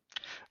case?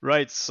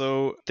 Right,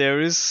 so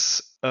there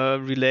is a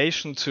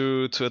relation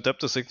to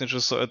adapter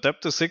signatures. So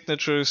adapter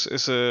signatures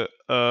is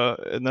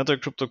another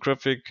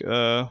cryptographic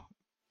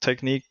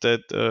technique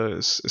that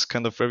is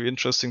kind of very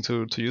interesting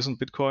to use in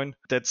Bitcoin.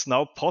 That's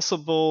now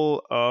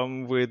possible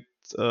with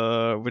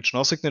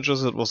Schnorr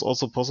signatures. It was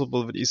also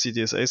possible with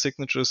ECDSA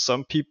signatures.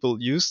 Some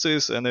people use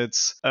this, and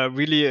it's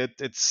really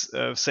it's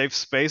saves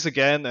space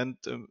again, and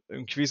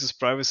increases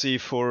privacy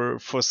for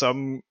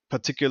some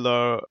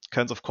particular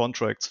kinds of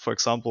contracts. For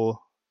example,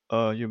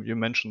 you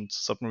mentioned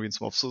submarine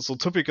swaps. So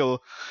typically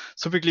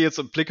it's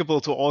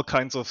applicable to all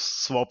kinds of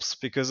swaps,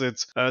 because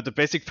it's the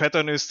basic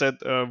pattern is that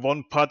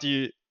one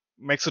party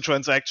makes a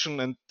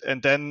transaction,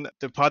 and then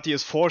the party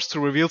is forced to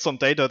reveal some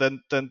data,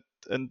 and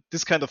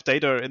this kind of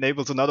data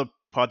enables another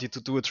party to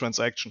do a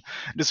transaction.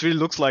 This really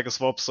looks like a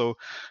swap. So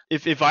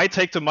if I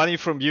take the money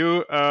from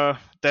you,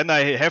 then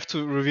I have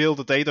to reveal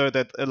the data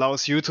that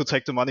allows you to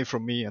take the money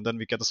from me, and then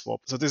we get a swap.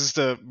 So this is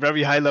the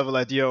very high level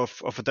idea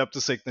of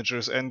adapter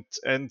signatures. And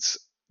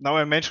now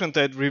I mentioned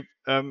that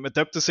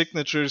adapter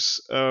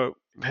signatures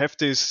have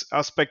this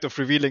aspect of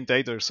revealing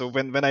data. So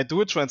when I do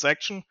a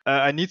transaction,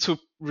 I need to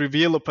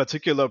reveal a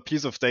particular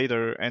piece of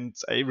data, and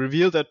I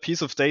reveal that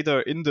piece of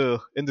data in the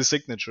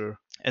signature.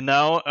 And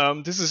now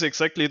this is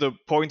exactly the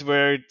point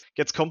where it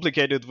gets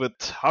complicated with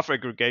half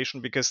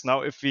aggregation, because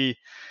now if we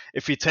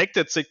take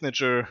that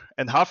signature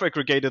and half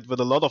aggregate it with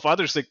a lot of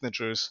other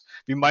signatures,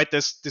 we might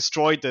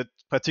destroy that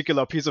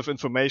particular piece of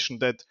information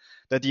that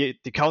the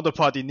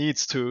counterparty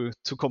needs to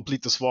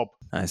complete the swap.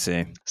 I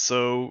see.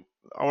 So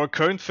our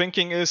current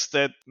thinking is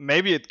that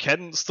maybe it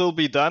can still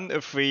be done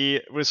if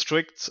we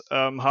restrict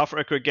half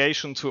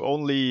aggregation to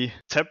only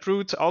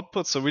taproot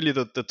outputs, so really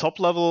the top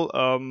level.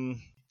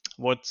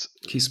 What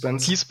key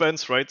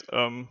spans, right?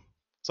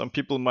 Some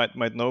people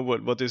might know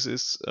what this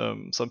is.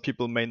 Some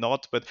people may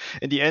not. But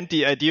in the end,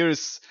 the idea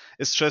is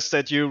just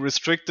that you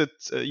restrict it.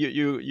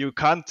 You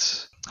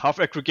can't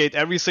half aggregate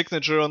every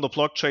signature on the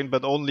blockchain,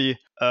 but only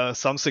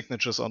some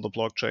signatures on the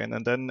blockchain.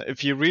 And then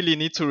if you really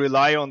need to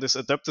rely on this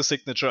adapter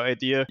signature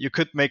idea, you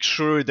could make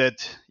sure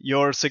that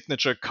your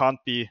signature can't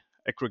be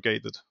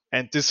aggregated.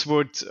 And this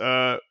would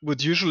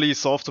usually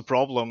solve the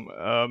problem.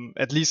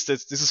 At least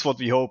this is what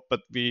we hope,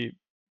 but we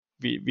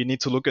need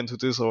to look into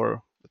this,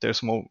 or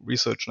there's more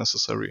research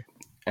necessary.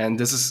 And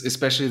this is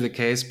especially the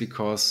case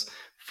because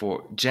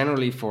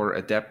generally for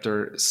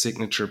adapter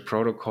signature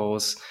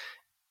protocols,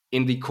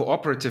 in the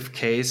cooperative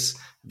case,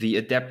 the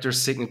adapter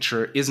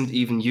signature isn't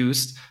even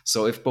used.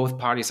 So if both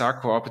parties are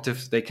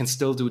cooperative, they can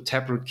still do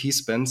taproot key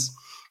spans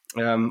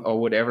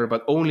or whatever,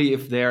 but only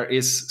if there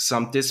is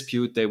some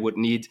dispute, they would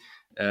need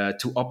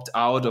to opt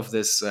out of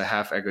this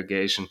half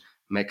aggregation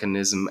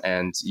mechanism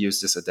and use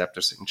this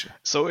adapter signature.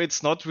 So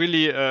it's not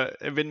really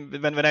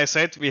when I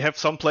said we have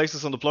some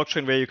places on the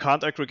blockchain where you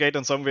can't aggregate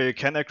and some where you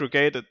can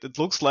aggregate, it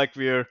looks like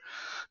we're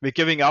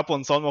giving up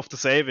on some of the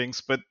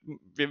savings, but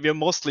we're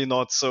mostly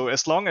not. So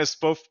as long as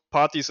both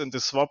parties in the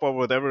swap or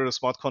whatever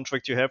smart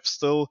contract you have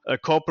still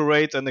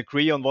cooperate and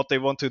agree on what they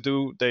want to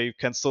do, they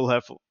can still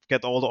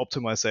get all the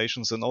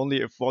optimizations. And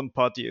only if one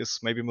party is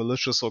maybe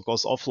malicious or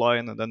goes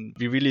offline, and then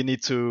we really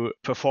need to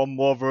perform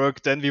more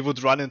work, then we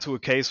would run into a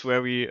case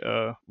where we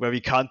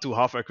can't do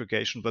half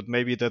aggregation. But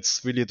maybe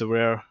that's really the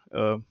rare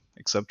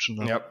exception.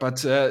 Yeah, but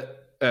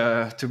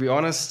to be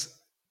honest,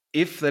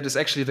 if that is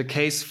actually the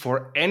case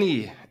for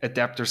any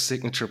adapter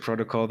signature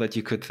protocol that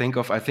you could think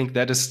of, I think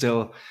that is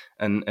still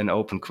an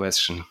open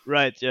question.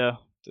 Right, yeah.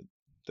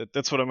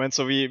 That's what I meant.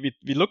 So we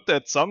looked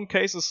at some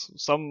cases,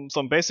 some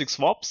basic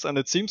swaps, and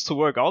it seems to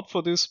work out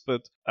for this,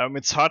 but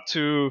it's hard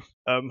to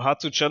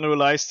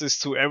generalize this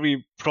to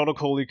every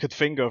protocol you could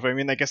think of. I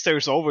mean, I guess there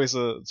is always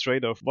a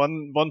trade-off.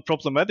 One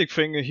problematic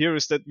thing here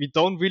is that we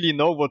don't really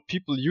know what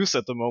people use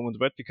at the moment,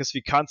 right? Because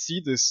we can't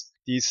see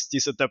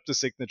these adapter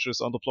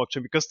signatures on the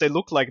blockchain because they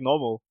look like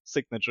normal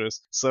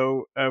signatures.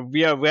 So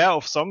we are aware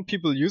of some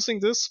people using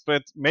this,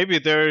 but maybe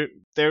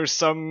there's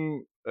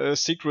some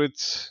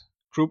secret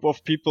group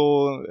of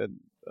people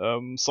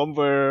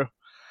somewhere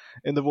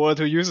in the world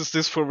who uses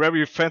this for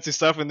very fancy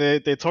stuff, and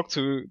they talk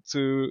to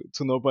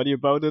nobody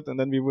about it, and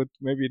then we would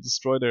maybe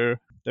destroy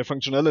their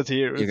functionality.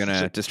 You're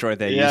gonna destroy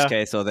their use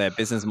case or their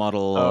business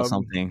model or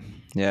something.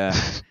 Yeah,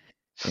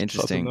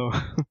 interesting.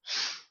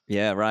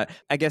 Yeah, right.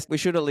 I guess we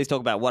should at least talk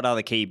about what are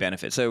the key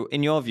benefits. So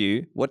in your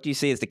view, what do you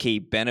see as the key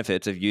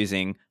benefits of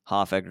using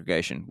half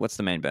aggregation? What's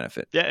the main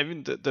benefit? Yeah, I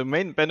mean, the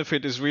main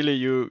benefit is really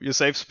you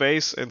save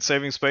space, and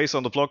saving space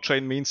on the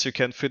blockchain means you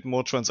can fit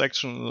more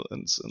transactions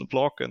in a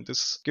block, and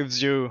this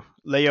gives you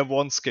layer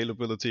 1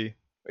 scalability.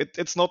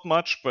 It's not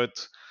much,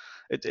 but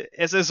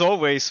as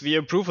always, we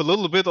improve a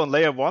little bit on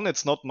layer 1.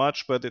 It's not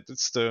much, but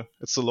it's the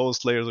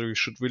lowest layer that we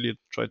should really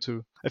try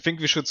to. I think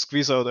we should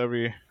squeeze out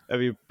every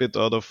bit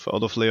out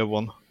of layer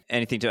 1.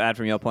 Anything to add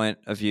from your point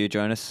of view,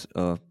 Jonas,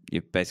 or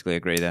you basically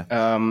agree there?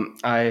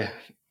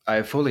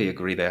 I fully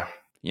agree there.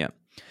 Yeah.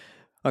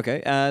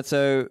 Okay.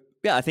 So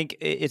yeah, I think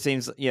it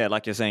seems,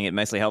 like you're saying, it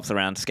mostly helps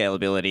around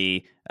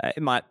scalability.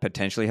 It might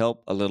potentially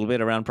help a little bit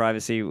around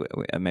privacy.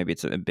 Maybe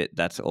it's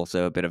that's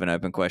also a bit of an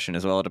open question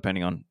as well,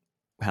 depending on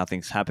how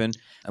things happen.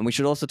 And we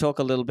should also talk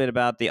a little bit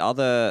about the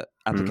other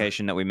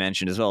application that we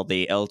mentioned as well,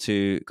 the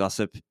L2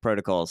 Gossip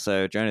protocol.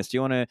 So Jonas, do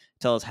you want to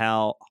tell us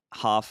how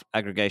half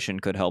aggregation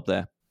could help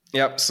there?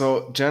 Yeah,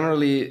 so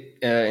generally,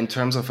 in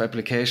terms of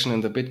application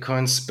in the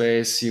Bitcoin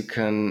space, you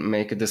can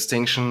make a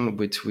distinction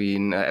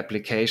between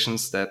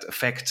applications that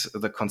affect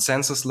the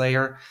consensus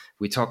layer.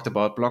 We talked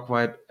about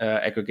block-wide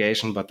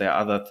aggregation, but there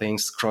are other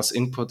things,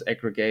 cross-input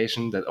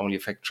aggregation that only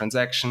affect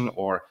transaction,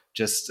 or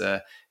just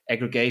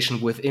aggregation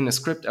within a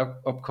script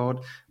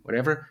opcode,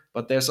 whatever.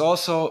 But there's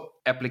also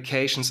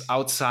applications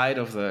outside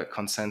of the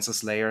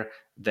consensus layer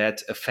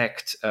that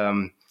affect,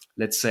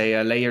 let's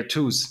say, layer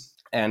 2s.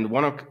 And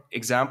one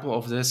example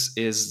of this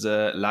is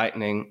the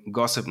Lightning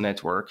Gossip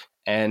Network.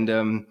 And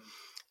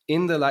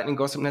in the Lightning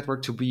Gossip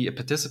Network, to be a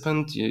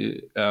participant,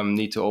 you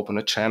need to open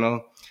a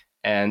channel.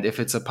 And if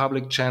it's a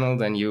public channel,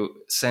 then you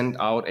send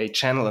out a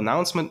channel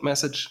announcement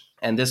message.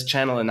 And this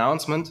channel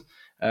announcement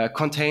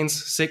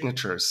contains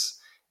signatures.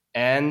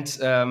 And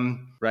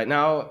right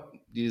now,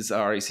 these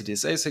are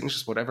ECDSA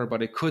signatures, whatever,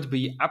 but it could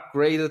be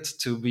upgraded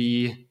to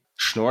be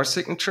Schnorr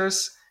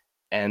signatures.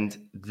 And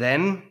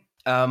then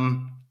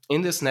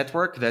in this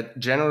network that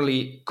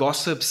generally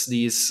gossips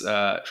these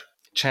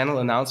channel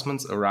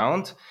announcements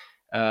around,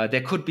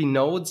 there could be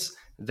nodes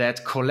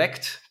that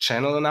collect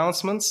channel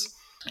announcements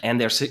and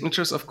their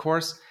signatures, of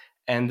course,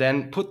 and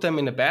then put them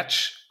in a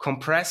batch,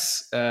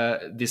 compress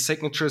the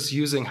signatures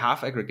using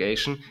half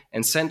aggregation,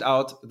 and send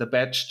out the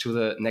batch to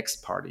the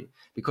next party.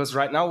 Because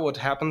right now what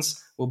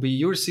happens will be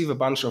you receive a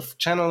bunch of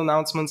channel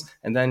announcements,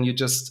 and then you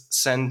just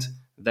send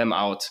them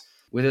out.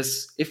 With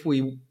this, if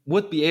we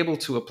would be able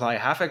to apply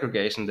half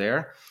aggregation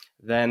there,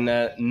 then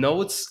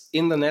nodes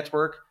in the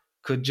network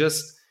could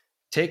just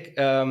take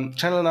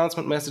channel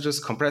announcement messages,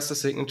 compress the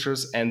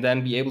signatures, and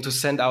then be able to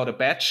send out a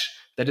batch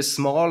that is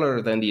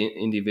smaller than the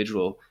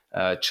individual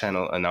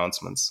channel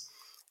announcements.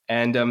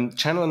 And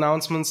channel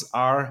announcements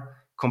are,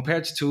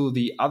 compared to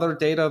the other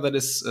data that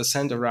is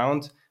sent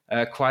around,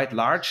 quite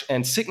large,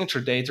 and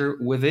signature data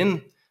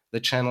within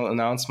the channel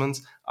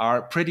announcements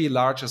are pretty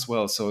large as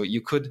well. So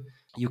you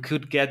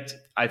could get,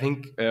 I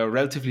think,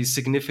 relatively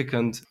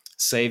significant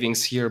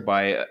savings here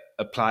by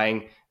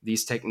applying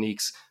these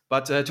techniques.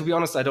 But to be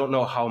honest, I don't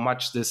know how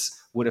much this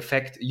would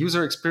affect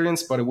user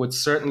experience, but it would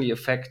certainly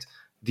affect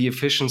the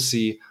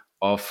efficiency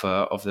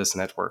of this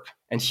network.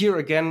 And here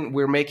again,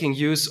 we're making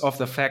use of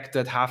the fact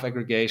that half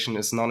aggregation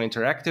is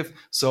non-interactive.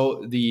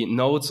 So the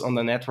nodes on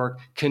the network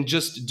can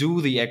just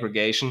do the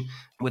aggregation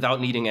without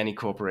needing any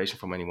cooperation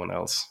from anyone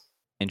else.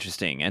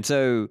 Interesting. And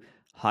so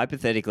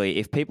hypothetically,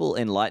 if people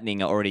in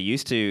Lightning are already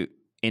used to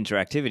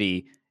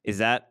interactivity, is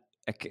that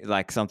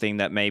like something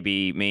that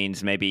maybe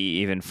means maybe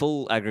even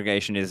full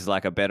aggregation is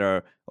like a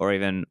better or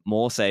even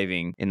more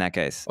saving in that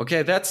case?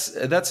 Okay, that's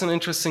an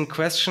interesting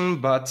question,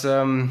 but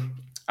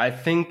I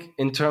think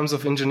in terms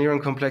of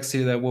engineering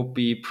complexity, that would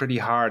be pretty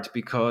hard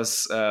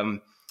because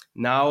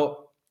now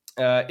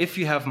if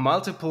you have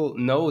multiple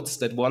nodes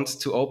that want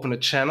to open a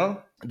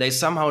channel, they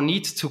somehow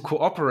need to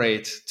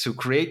cooperate to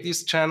create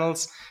these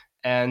channels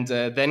and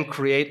then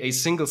create a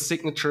single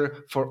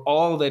signature for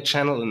all their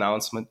channel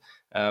announcement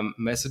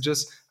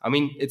messages. I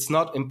mean, it's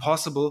not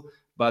impossible,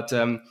 but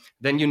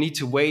then you need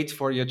to wait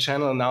for your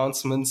channel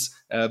announcements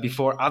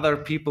before other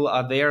people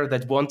are there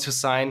that want to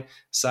sign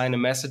a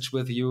message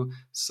with you.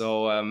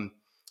 So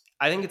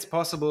I think it's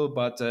possible,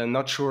 but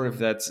not sure if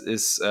that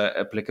is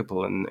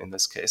applicable in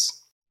this case.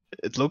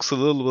 It looks a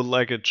little bit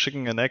like a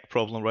chicken and egg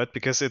problem, right?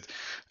 Because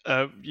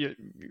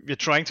you're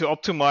trying to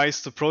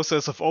optimize the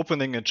process of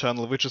opening a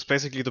channel, which is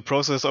basically the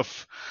process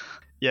of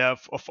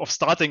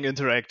starting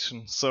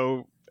interaction.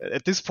 So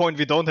at this point,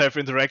 we don't have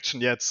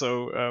interaction yet.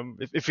 So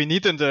if we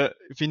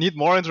need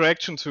more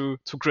interaction to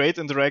create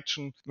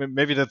interaction,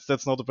 maybe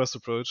that's not the best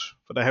approach.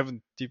 But I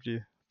haven't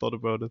deeply thought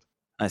about it.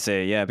 I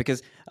see, yeah,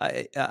 because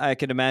I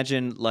could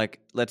imagine, like,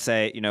 let's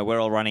say, we're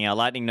all running our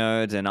Lightning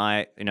nodes, and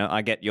I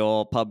get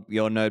your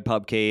node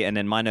pub key, and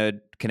then my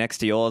node connects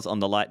to yours on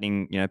the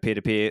Lightning,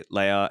 peer-to-peer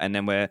layer, and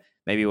then we're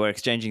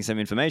exchanging some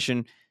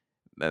information.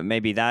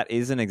 Maybe that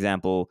is an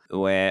example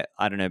where,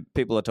 I don't know,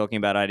 people are talking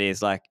about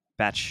ideas like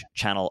batch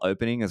channel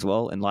opening as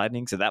well in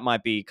Lightning. So that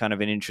might be kind of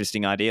an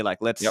interesting idea. Like,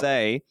 let's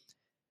say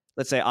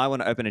I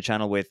want to open a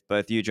channel with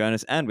both you,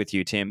 Jonas, and with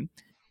you, Tim,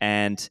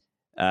 and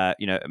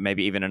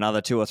maybe even another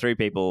 2 or 3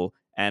 people,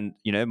 and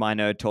my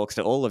node talks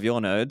to all of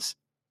your nodes,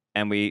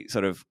 and we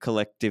sort of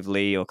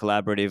collectively or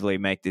collaboratively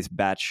make this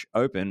batch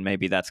open.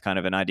 Maybe that's kind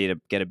of an idea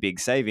to get a big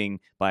saving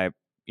by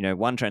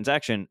one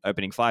transaction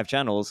opening 5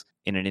 channels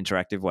in an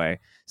interactive way.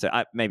 So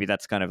maybe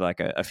that's kind of like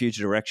a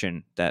future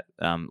direction that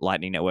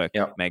Lightning Network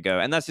may go.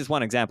 And that's just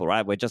one example,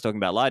 right? We're just talking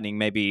about Lightning.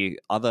 Maybe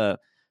other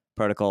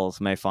protocols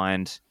may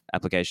find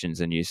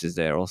applications and uses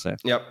there also.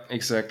 Yep,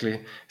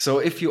 exactly. So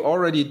if you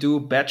already do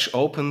batch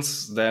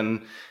opens,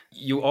 then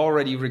you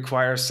already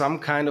require some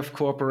kind of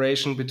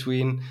cooperation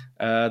between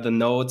the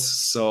nodes.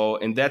 So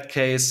in that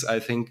case, I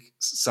think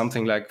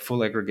something like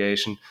full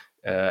aggregation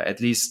at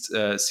least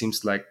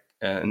seems like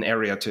an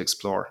area to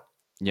explore.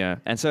 Yeah.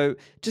 And so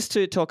just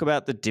to talk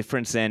about the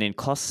difference then in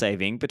cost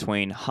saving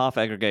between half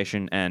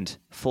aggregation and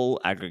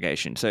full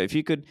aggregation. So if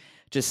you could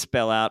just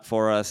spell out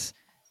for us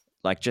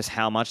like just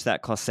how much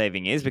that cost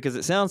saving is, because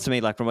it sounds to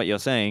me like from what you're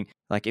saying,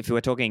 like if you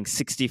were talking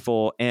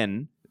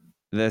 64N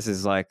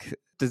versus like,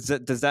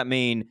 does that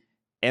mean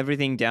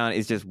everything down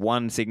is just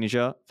one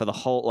signature for the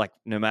whole, like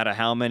no matter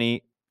how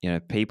many,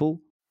 people?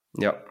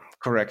 Yeah,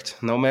 correct.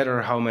 No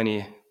matter how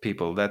many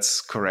people,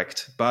 that's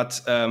correct. But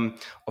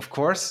of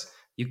course,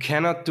 you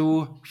cannot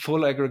do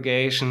full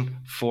aggregation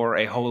for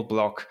a whole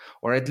block,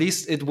 or at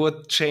least it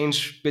would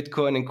change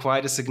Bitcoin in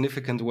quite a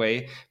significant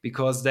way,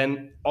 because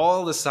then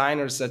all the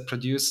signers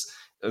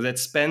that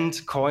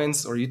spend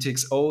coins or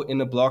UTXO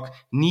in a block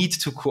need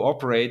to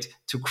cooperate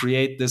to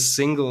create this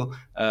single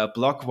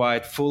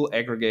block-wide full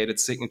aggregated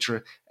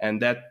signature.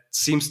 And that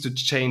seems to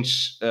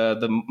change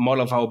the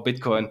model of how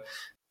Bitcoin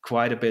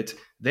quite a bit.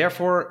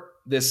 Therefore,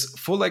 this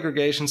full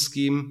aggregation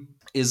scheme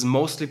is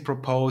mostly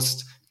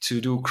proposed to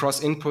do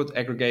cross-input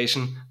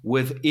aggregation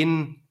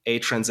within a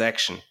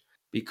transaction,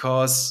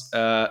 because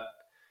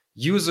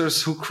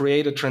users who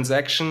create a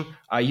transaction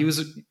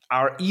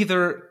are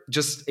either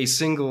just a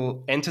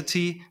single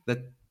entity that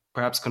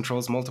perhaps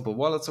controls multiple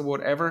wallets or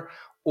whatever,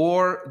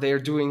 or they're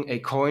doing a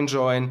coin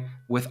join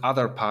with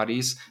other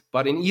parties.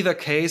 But in either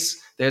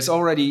case, there's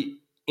already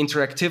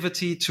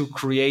interactivity to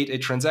create a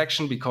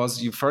transaction,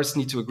 because you first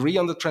need to agree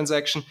on the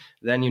transaction,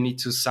 then you need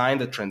to sign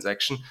the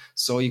transaction.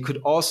 So you could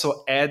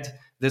also add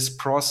this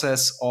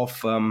process of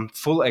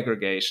full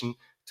aggregation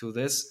to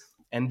this.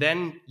 And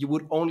then you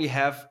would only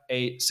have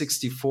a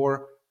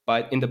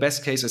 64-byte, in the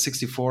best case, a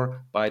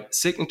 64-byte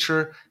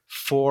signature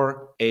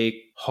for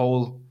a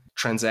whole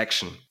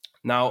transaction.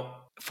 Now,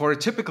 for a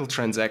typical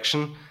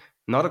transaction,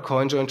 not a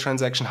coin join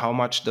transaction, how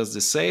much does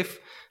this save?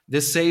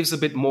 This saves a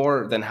bit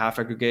more than half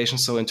aggregation.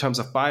 So in terms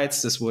of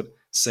bytes, this would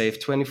save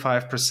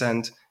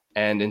 25%.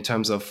 And in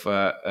terms of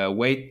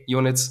weight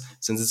units,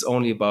 since it's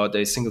only about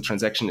a single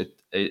transaction,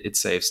 it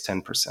saves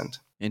 10%.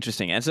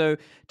 Interesting. And so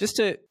just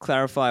to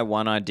clarify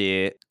one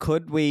idea,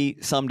 could we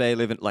someday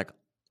live in, like,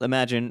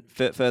 imagine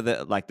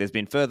further, like there's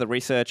been further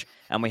research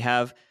and we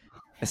have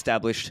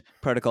established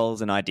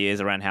protocols and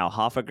ideas around how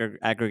half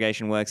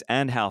aggregation works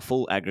and how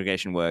full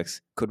aggregation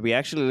works. Could we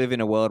actually live in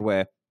a world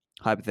where,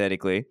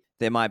 hypothetically,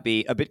 there might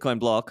be a Bitcoin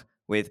block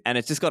and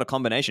it's just got a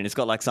combination. It's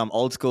got like some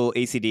old school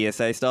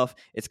ECDSA stuff.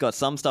 It's got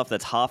some stuff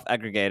that's half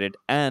aggregated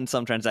and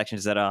some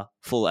transactions that are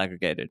full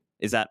aggregated.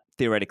 Is that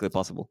theoretically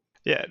possible?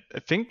 Yeah, I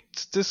think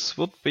this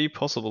would be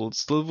possible. It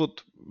still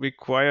would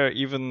require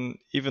even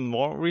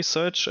more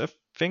research, I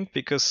think,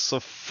 because so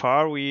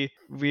far we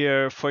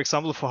are, for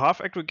example, for half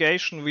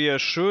aggregation, we are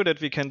sure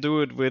that we can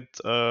do it with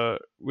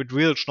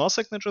real Schnorr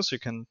signatures. You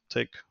can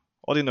take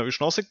ordinary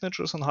Schnorr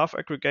signatures and half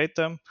aggregate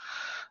them.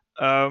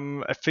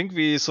 I think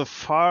we so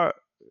far,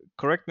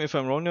 correct me if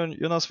I'm wrong,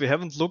 Jonas, we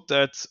haven't looked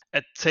at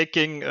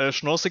taking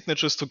Schnorr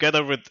signatures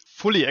together with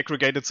fully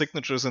aggregated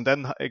signatures and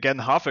then again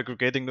half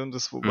aggregating them.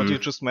 This what you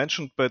just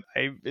mentioned. But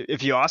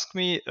if you ask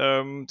me,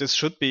 this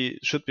should be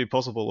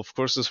possible. Of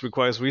course, this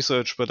requires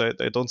research, but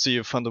I don't see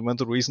a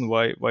fundamental reason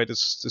why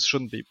this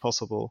shouldn't be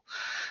possible.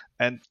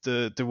 And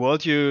the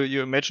world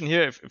you imagine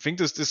here, I think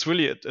this is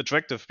really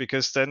attractive,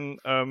 because then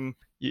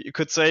you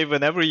could say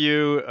whenever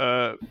you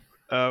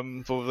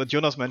for what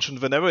Jonas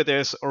mentioned, whenever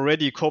there's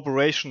already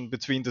cooperation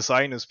between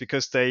designers,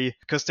 because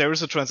there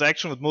is a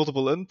transaction with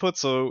multiple inputs.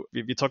 So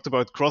we talked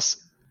about cross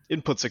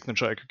input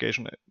signature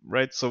aggregation,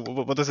 right? So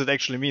what does it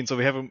actually mean? So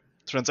we have a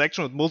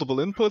transaction with multiple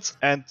inputs,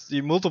 and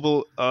the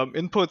multiple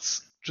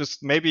inputs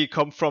just maybe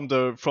come from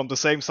the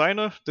same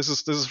signer. This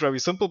is very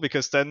simple,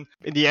 because then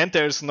in the end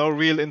there's no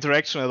real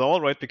interaction at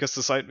all, right? Because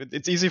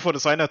it's easy for the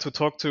signer to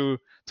talk to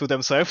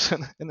themselves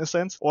in a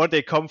sense, or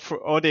they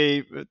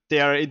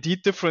are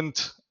indeed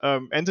different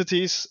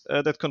entities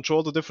that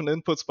control the different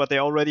inputs, but they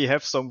already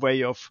have some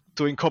way of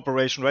doing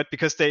cooperation, right?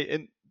 Because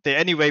they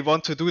anyway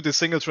want to do this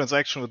single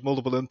transaction with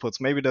multiple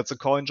inputs. Maybe that's a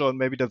coin join,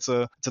 maybe it's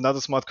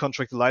another smart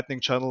contract, a Lightning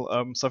channel,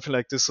 something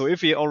like this. So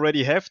if we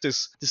already have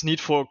this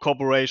need for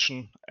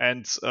cooperation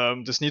and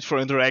this need for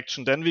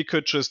interaction, then we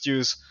could just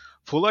use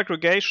full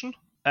aggregation.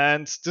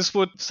 And this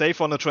would save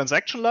on a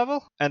transaction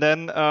level. And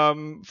then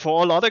for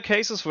all other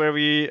cases where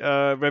we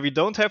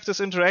don't have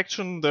this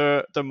interaction,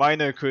 the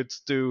miner could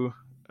do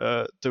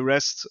the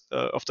rest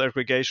of the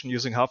aggregation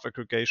using half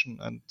aggregation,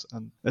 and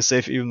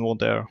save even more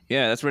there.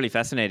 Yeah, that's really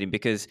fascinating,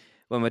 because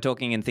when we're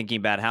talking and thinking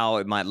about how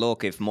it might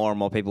look if more and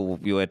more people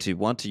were to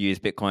want to use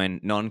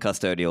Bitcoin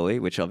non-custodially,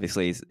 which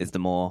obviously is the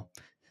more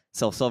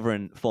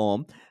self-sovereign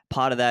form,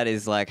 part of that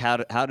is like,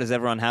 how does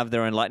everyone have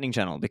their own Lightning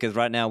channel? Because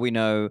right now we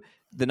know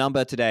the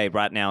number today,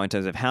 right now, in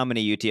terms of how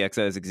many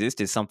UTXOs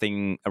exist, is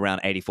something around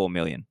 84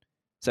 million.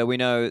 So we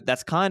know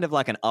that's kind of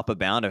like an upper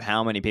bound of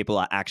how many people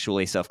are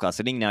actually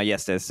self-custodying. Now,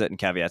 yes, there's certain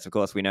caveats. Of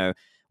course, we know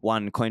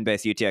one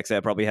Coinbase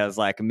UTXO probably has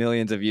like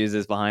millions of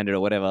users behind it or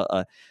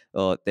whatever,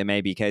 or there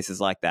may be cases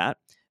like that.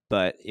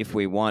 But if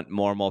we want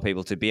more and more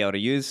people to be able to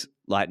use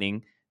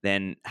Lightning,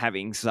 then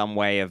having some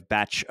way of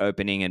batch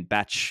opening and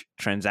batch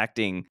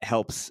transacting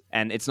helps.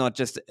 And it's not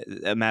just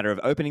a matter of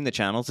opening the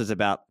channels. It's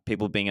about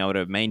people being able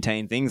to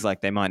maintain things.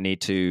 Like they might need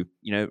to,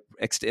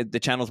 the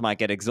channels might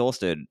get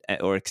exhausted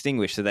or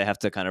extinguished, so they have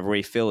to kind of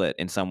refill it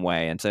in some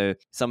way. And so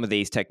some of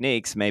these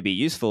techniques may be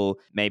useful.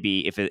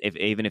 Maybe if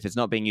even if it's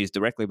not being used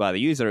directly by the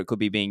user, it could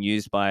be being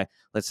used by,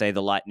 let's say,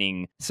 the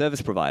Lightning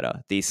service provider,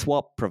 the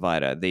swap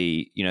provider,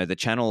 the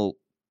channel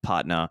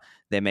partner.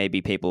 There may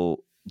be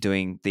people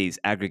doing these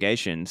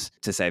aggregations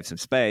to save some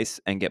space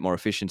and get more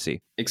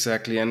efficiency.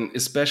 Exactly. And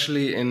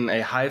especially in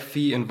a high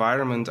fee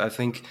environment, I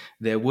think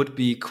there would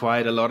be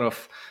quite a lot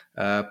of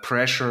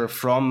pressure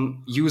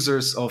from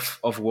users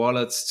of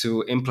wallets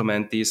to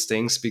implement these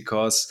things,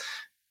 because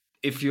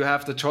if you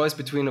have the choice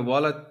between a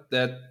wallet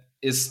that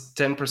is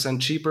 10%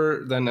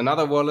 cheaper than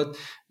another wallet,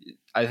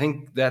 I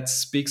think that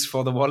speaks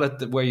for the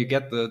wallet where you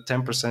get the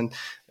 10%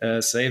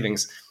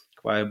 savings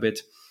quite a bit.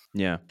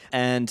 Yeah.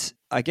 And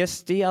I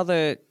guess the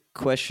other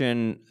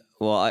question,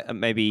 well,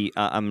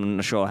 I'm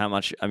not sure how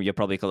much you're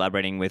probably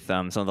collaborating with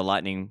some of the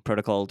Lightning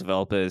protocol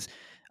developers.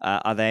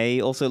 Are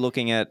they also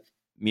looking at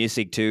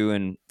MuSig2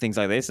 and things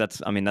like this? That's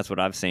what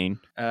I've seen.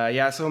 So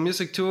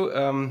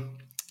MuSig2,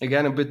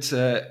 again, a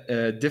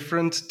bit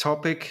different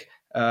topic.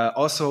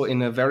 Also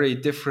in a very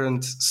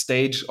different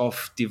stage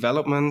of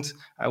development,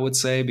 I would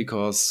say,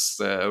 because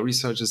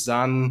research is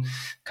done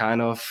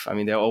kind of,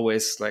 there are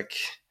always like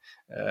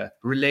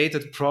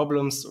related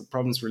problems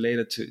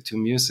related to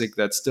music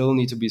that still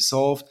need to be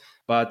solved.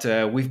 But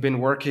we've been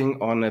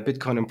working on a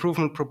Bitcoin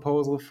improvement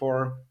proposal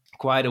for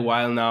quite a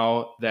while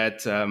now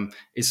that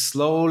is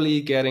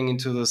slowly getting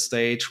into the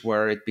stage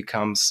where it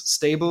becomes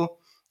stable.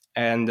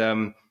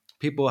 And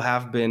people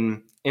have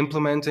been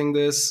implementing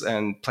this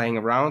and playing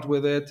around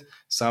with it.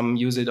 Some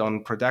use it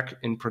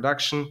in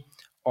production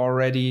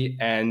already.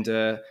 And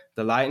the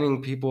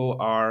Lightning people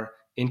are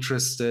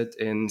interested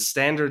in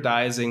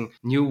standardizing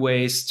new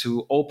ways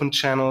to open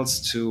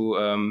channels,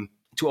 to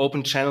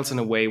open channels in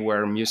a way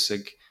where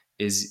music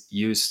is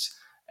used.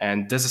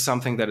 And this is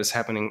something that is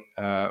happening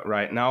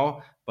right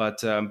now.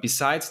 But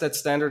besides that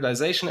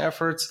standardization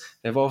efforts,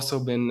 there have also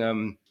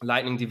been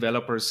Lightning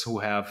developers who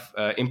have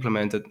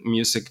implemented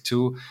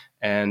MuSig2,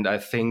 and I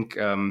think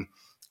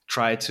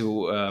try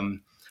to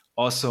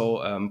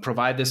also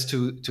provide this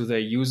to their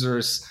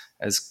users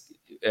as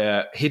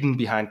hidden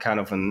behind kind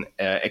of an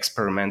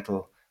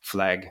experimental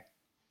flag.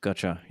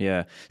 Gotcha.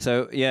 Yeah.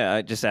 So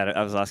I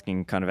was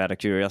asking kind of out of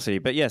curiosity,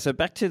 but yeah. So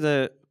back to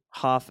the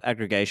half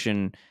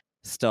aggregation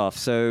stuff.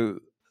 So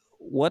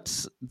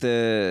what's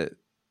the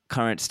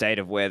current state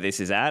of where this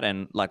is at,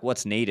 and like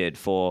what's needed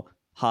for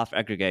half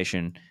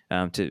aggregation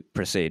to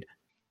proceed?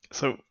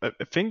 So I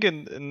think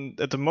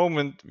at the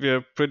moment we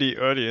are pretty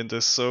early in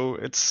this. So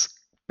it's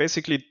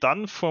basically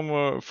done from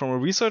a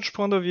research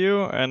point of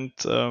view, and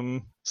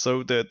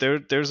So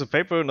there's a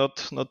paper,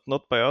 not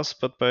by us,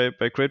 but by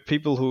great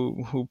people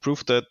who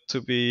proved that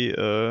to be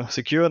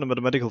secure in a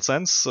mathematical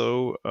sense.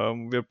 So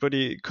we're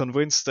pretty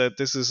convinced that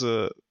this is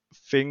a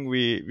thing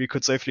we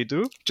could safely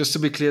do. Just to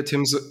be clear,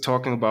 Tim's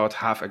talking about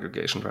half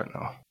aggregation right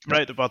now.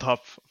 Right, about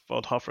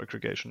half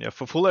aggregation. Yeah,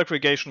 for full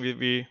aggregation,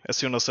 we as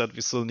Jonas said,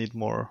 we still need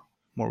more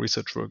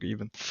research work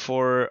even.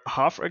 For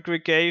half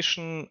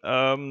aggregation,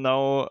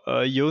 now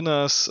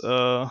Jonas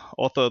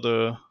authored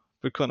a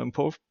Bitcoin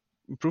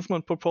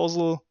improvement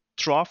proposal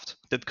draft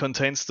that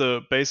contains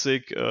the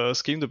basic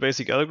scheme, the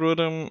basic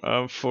algorithm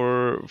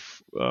for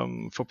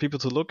people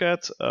to look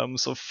at.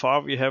 So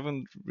far, we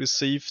haven't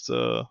received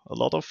a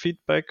lot of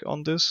feedback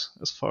on this,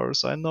 as far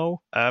as I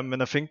know.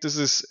 And I think this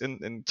is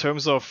in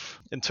terms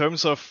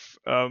of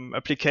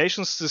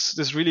applications.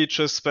 This really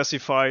just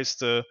specifies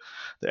the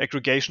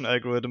aggregation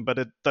algorithm, but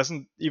it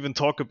doesn't even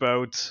talk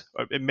about.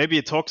 Maybe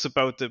it talks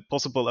about the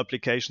possible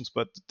applications,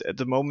 but at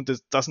the moment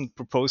it doesn't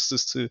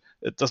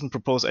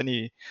propose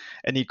any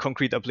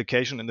concrete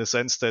application in the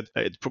sense that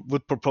it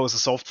would propose a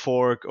soft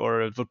fork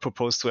or it would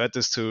propose to add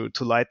this to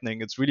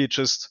Lightning. It's really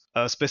just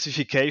a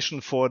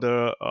specification for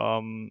the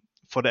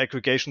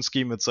aggregation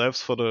scheme itself,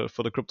 for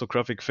the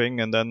cryptographic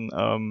thing, and then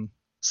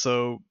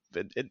so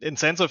in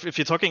sense of if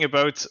you're talking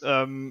about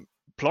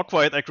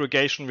block-wide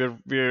aggregation,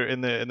 we're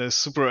in a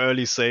super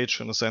early stage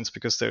in a sense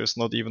because there is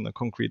not even a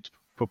concrete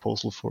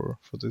proposal for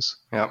this.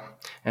 Yeah,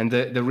 and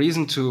the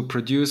reason to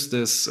produce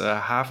this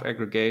half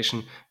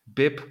aggregation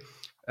BIP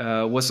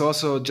was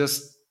also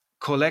just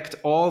collect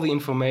all the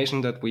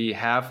information that we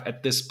have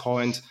at this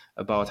point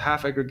about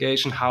half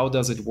aggregation. How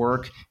does it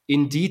work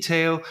in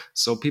detail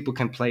so people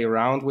can play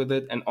around with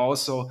it, and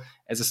also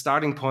as a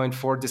starting point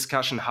for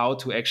discussion how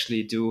to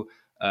actually do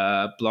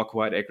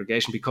block-wide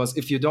aggregation. Because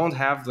if you don't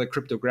have the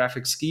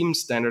cryptographic scheme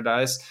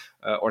standardized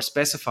or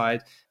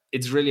specified,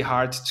 it's really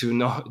hard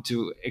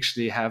to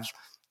actually have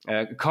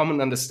a common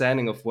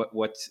understanding of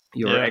what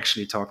you're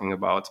actually talking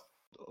about.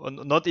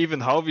 Not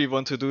even how we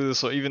want to do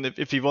this, or even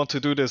if we want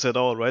to do this at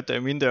all, right? I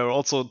mean, there are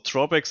also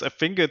drawbacks. I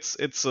think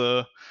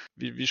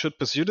we should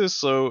pursue this.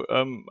 So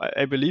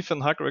I believe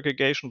in hardware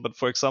aggregation, but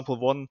for example,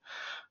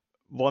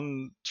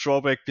 one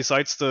drawback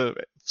besides the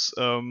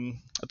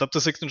adapter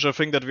signature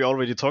thing that we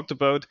already talked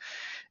about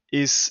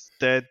is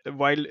that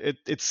while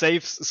it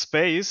saves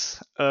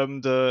space,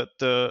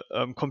 the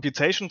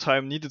computation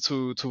time needed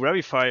to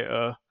verify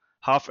a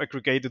half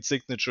aggregated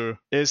signature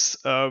is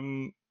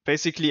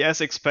basically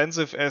as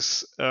expensive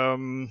as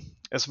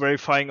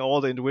verifying all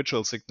the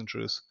individual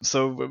signatures.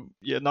 So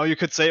now you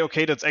could say,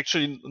 okay, that's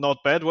actually not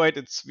bad, right?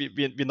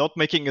 We're not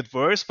making it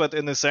worse, but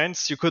in a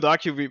sense, you could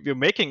argue we're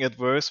making it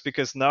worse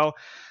because now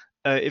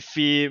if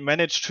we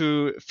manage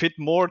to fit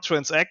more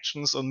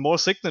transactions and more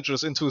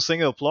signatures into a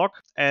single block,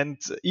 and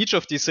each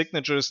of these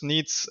signatures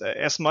needs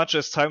as much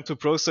as time to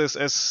process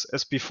as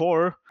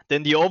before,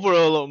 then the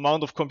overall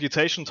amount of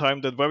computation time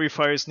that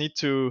verifiers need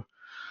to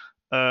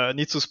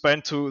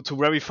spend to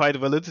verify the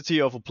validity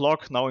of a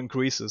block now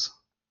increases.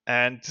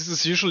 And this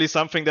is usually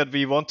something that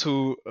we want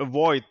to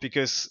avoid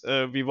because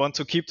we want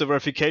to keep the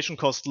verification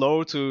cost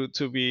low to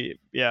be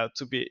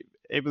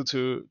able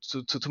to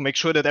make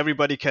sure that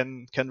everybody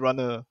can run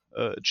a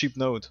cheap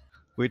node,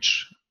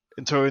 which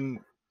in turn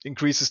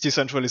increases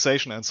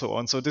decentralization and so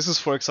on. So this is,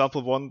 for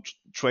example, one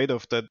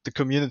trade-off that the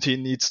community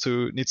needs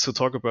to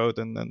talk about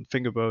and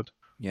think about.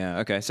 Yeah.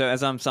 Okay. So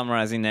as I'm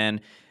summarizing,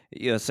 then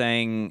you're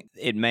saying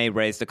it may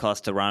raise the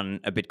cost to run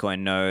a Bitcoin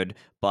node,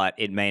 but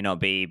it may not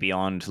be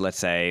beyond, let's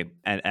say,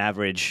 an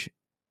average,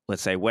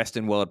 let's say,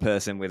 Western world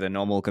person with a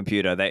normal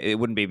computer. It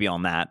wouldn't be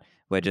beyond that.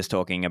 We're just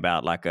talking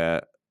about like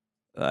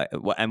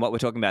and what we're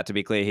talking about, to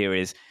be clear here,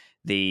 is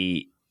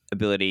the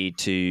ability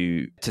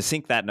to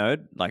sync that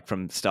node like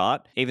from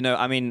start. Even though,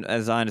 I mean,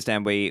 as I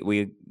understand,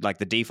 we like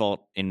the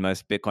default in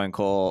most Bitcoin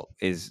Core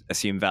is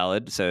assume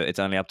valid, so it's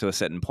only up to a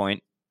certain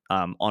point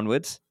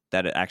onwards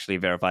that it actually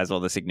verifies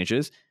all the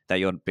signatures that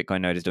your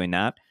Bitcoin node is doing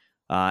that.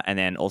 And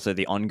then also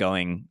the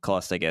ongoing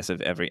cost, I guess,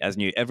 of every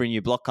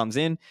new block comes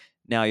in.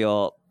 Now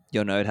your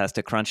node has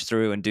to crunch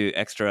through and do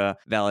extra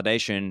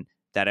validation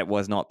that it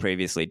was not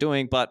previously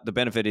doing. But the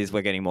benefit is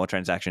we're getting more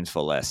transactions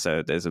for less.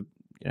 So there's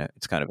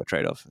it's kind of a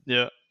trade-off.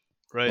 Yeah.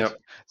 Right. Yep.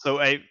 So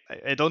I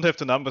don't have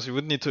the numbers. We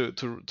would need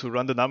to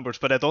run the numbers,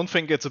 but I don't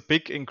think it's a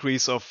big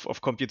increase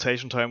of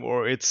computation time,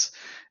 or it's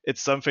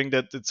something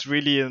that it's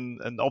really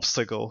an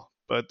obstacle.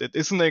 But it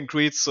isn't an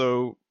increase,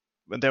 so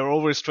there are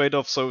always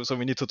trade-offs. So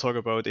we need to talk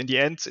about. In the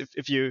end,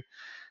 if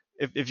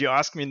you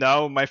ask me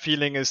now, my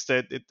feeling is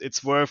that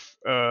it's worth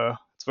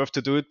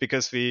to do it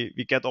because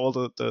we get all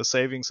the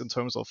savings in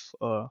terms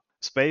of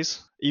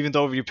space, even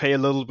though we pay a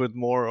little bit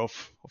more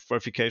of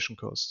verification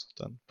costs.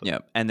 Yeah,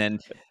 and then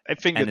I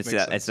think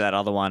it's that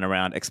other one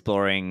around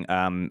exploring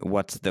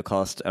what's the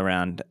cost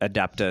around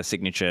adapter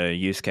signature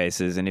use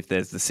cases, and if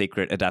there's the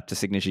secret adapter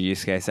signature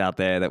use case out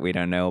there that we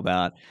don't know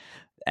about,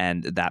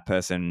 and that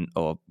person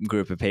or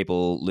group of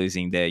people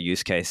losing their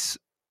use case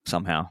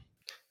somehow.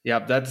 Yeah,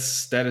 that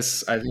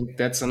is. I think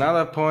that's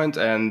another point.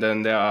 And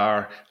then there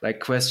are like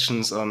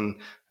questions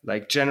on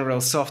like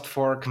general soft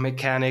fork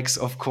mechanics,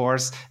 of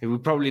course, we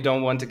probably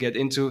don't want to get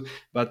into,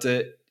 but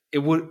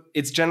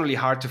it's generally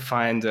hard to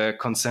find a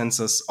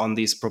consensus on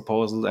these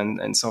proposals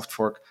and soft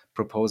fork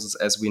proposals,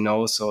 as we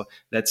know. So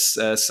that's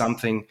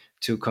something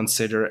to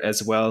consider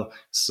as well.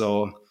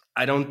 So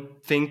I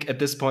don't think at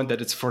this point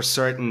that it's for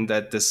certain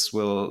that this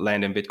will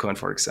land in Bitcoin,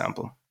 for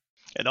example.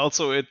 And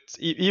also,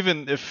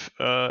 even if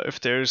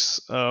there's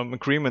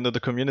agreement in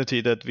the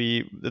community that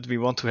we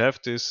want to have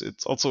this,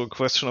 it's also a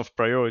question of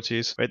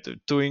priorities, right?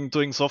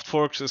 Doing soft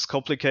forks is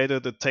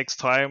complicated. It takes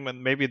time,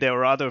 and maybe there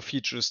are other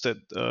features that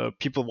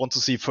people want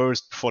to see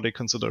first before they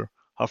consider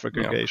half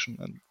aggregation,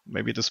 and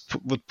maybe this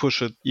would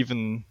push it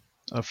even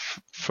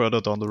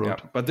further down the road.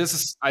 Yeah, but this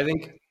is, I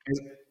think,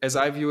 as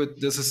I view it,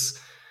 this is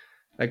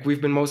like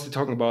we've been mostly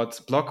talking about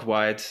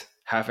block-wide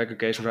half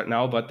aggregation right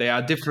now, but there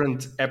are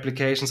different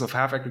applications of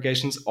half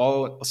aggregations,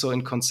 also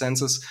in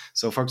consensus.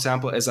 So for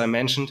example, as I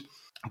mentioned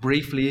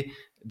briefly,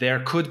 there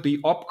could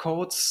be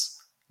opcodes,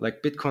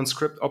 like Bitcoin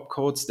script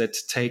opcodes that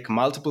take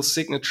multiple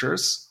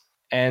signatures.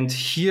 And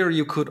here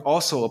you could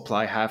also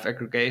apply half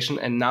aggregation,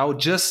 and now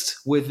just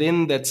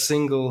within that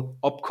single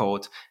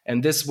opcode.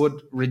 And this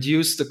would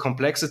reduce the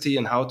complexity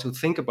and how to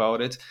think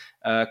about it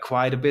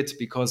quite a bit,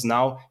 because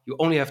now you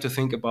only have to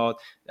think about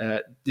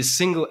the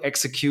single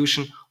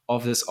execution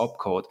of this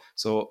opcode.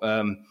 So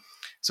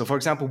for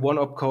example, one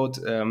opcode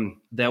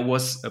that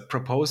was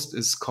proposed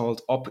is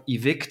called op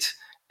evict,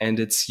 and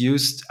it's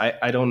used,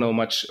 I don't know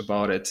much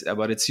about it,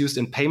 but it's used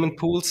in payment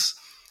pools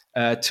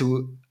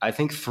to, I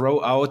think,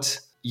 throw out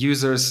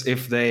users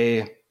if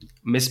they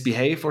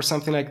misbehave or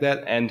something like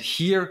that. And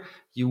here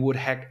you would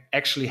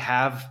actually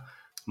have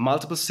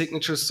multiple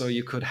signatures, so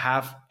you could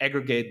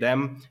aggregate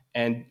them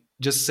and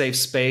just save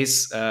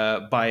space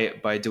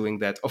by doing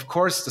that. Of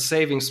course, the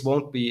savings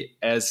won't be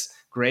as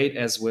great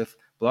as with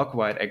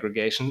block-wide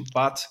aggregation,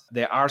 but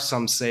there are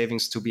some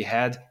savings to be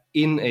had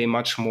in a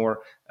much more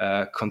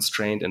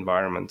constrained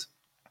environment.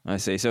 I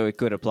see. So it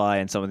could apply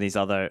in some of these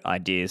other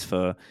ideas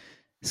for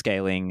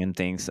scaling and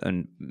things,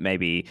 and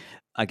maybe,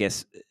 I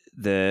guess,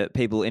 the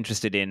people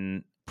interested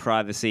in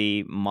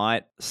privacy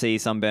might see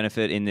some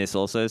benefit in this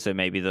also. So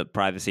maybe the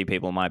privacy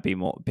people might be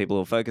more people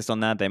who are focused on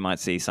that. They might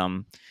see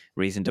some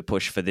reason to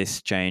push for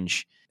this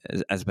change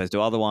as opposed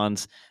to other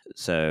ones.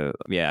 So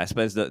yeah, I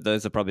suppose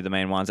those are probably the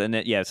main ones. And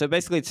so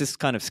basically it's just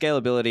kind of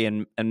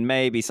scalability and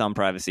maybe some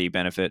privacy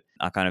benefit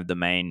are kind of the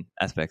main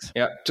aspects.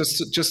 Yeah, just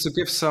to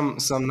give some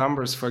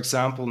numbers, for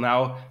example,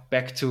 now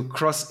back to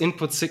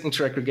cross-input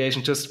signature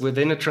aggregation just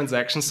within a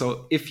transaction.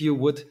 So if you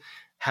would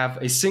have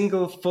a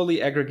single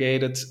fully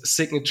aggregated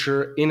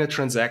signature in a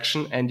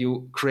transaction and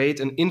you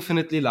create an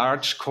infinitely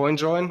large coin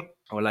join,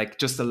 or like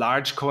just a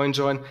large coin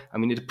join, I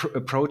mean, it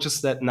approaches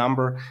that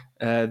number,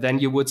 then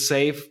you would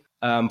save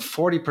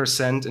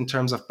 40% in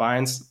terms of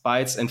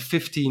bytes and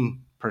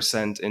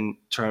 15% in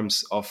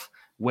terms of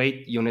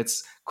weight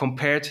units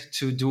compared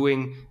to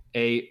doing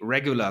a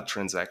regular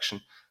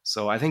transaction.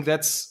 So I think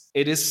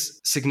it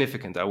is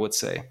significant, I would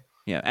say.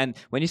 Yeah, and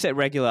when you say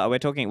regular, we're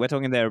talking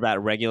there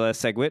about regular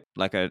SegWit,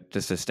 like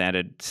just a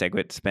standard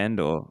SegWit spend,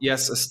 or?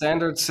 Yes, a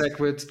standard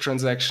SegWit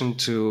transaction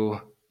to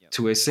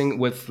a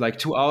with like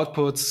two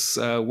outputs,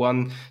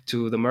 one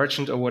to the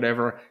merchant or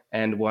whatever,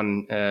 and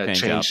one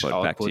change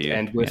output,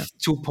 and with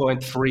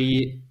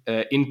 2.3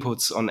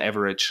 inputs on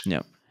average.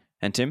 Yeah.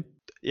 And Tim?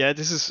 Yeah,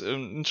 this is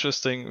an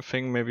interesting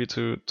thing maybe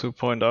to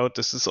point out.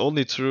 This is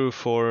only true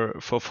for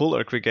full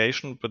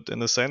aggregation, but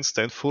in a sense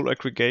that full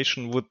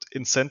aggregation would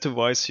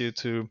incentivize you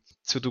to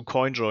do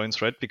coin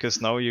joins, right? Because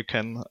now you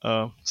can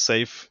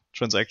save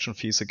transaction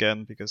fees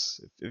again,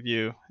 because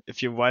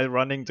if you while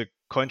running the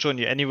coin join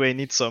you anyway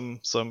need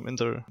some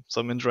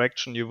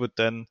interaction, you would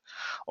then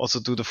also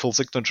do the full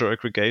signature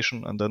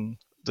aggregation, and then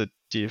the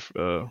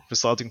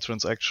resulting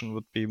transaction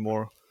would be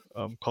more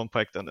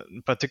compact, and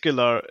in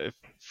particular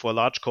for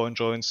large coin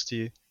joins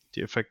the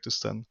effect is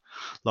then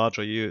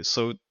larger.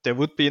 So there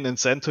would be an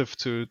incentive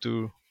to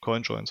do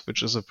coin joins,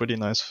 which is a pretty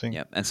nice thing.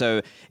 Yeah, and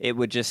so it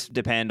would just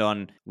depend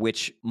on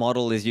which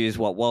model is used,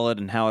 what wallet,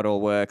 and how it all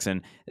works,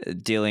 and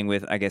dealing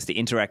with, I guess, the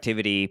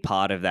interactivity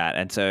part of that.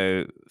 And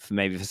so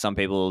maybe for some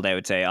people, they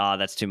would say,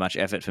 that's too much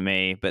effort for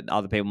me. But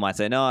other people might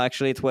say, no,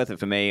 actually, it's worth it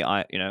for me.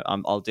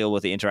 I'll deal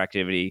with the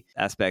interactivity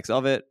aspects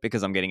of it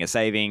because I'm getting a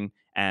saving,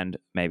 and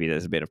maybe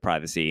there's a bit of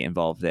privacy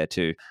involved there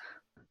too.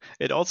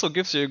 It also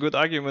gives you a good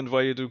argument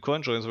why you do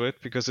coin joins, right?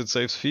 Because it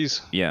saves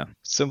fees. Yeah.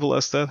 Simple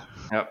as that.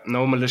 Yeah,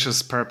 no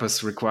malicious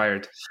purpose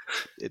required.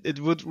 It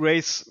would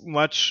raise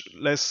much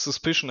less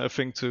suspicion, I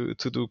think, to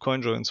do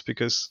coin joins,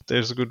 because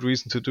there's a good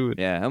reason to do it.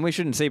 Yeah, and we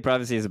shouldn't see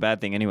privacy as a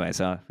bad thing anyway,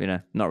 so,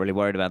 not really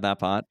worried about that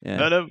part. Yeah.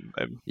 No,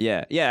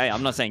 Yeah,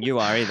 I'm not saying you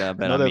are either,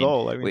 but not at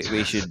all.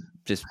 We should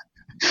just...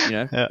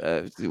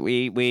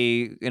 we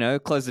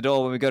close the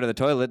door when we go to the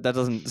toilet.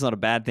 It's not a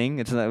bad thing.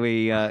 It's that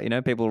we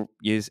people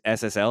use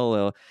SSL,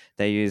 or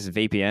they use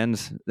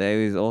VPNs, they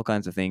use all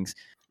kinds of things.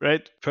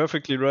 Right,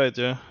 perfectly right.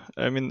 Yeah,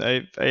 I mean,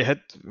 I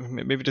had,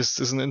 maybe this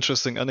is an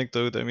interesting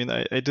anecdote. I mean,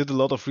 I did a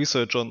lot of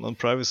research on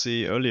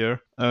privacy earlier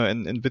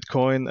in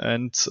Bitcoin,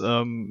 and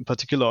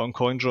particular on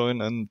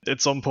CoinJoin. And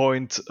at some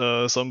point,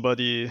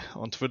 somebody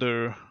on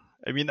Twitter.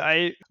 I mean,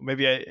 I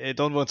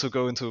don't want to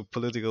go into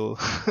political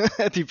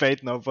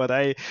debate now, but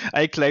I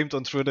claimed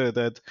on Twitter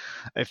that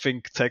I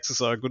think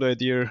taxes are a good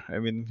idea. I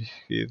mean,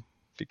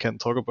 we can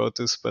talk about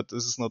this, but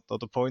this is not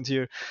the point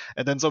here.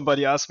 And then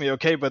somebody asked me,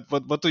 okay, but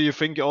what do you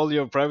think all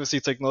your privacy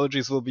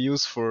technologies will be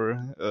used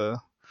for,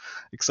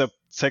 except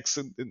tax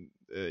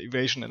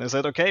evasion? And I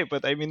said, okay,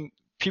 but I mean,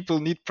 people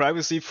need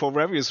privacy for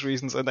various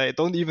reasons, and I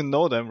don't even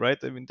know them, right?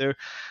 I mean, there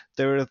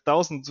are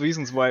 1,000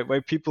 reasons why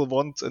people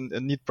want and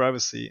need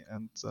privacy,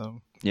 and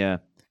yeah,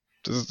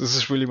 this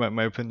is really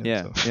my opinion.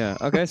 Yeah, so. yeah.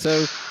 Okay,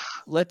 so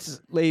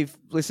let's leave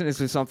listeners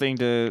with something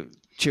to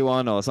chew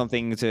on or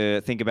something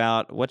to think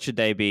about. What should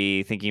they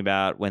be thinking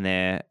about when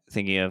they're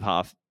thinking of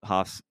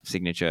half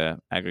signature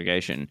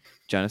aggregation?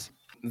 Jonas?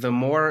 The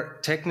more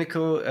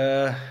technical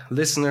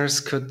listeners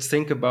could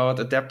think about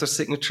adapter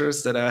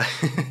signatures that are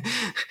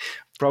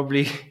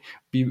probably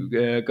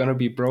going to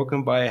be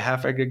broken by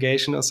half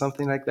aggregation or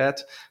something like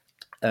that.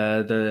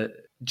 The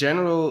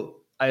general,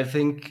 I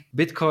think,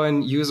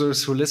 Bitcoin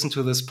users who listen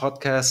to this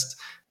podcast,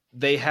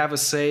 they have a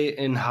say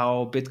in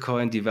how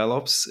Bitcoin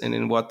develops and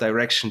in what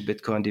direction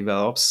Bitcoin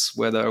develops,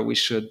 whether we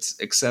should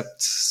accept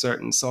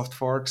certain soft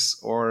forks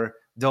or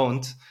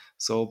don't.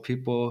 So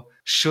people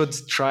should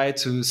try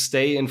to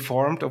stay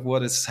informed of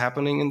what is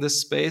happening in this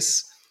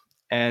space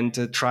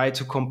and try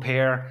to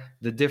compare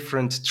the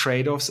different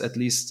trade-offs, at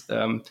least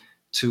up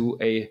to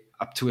a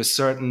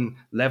certain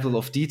level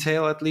of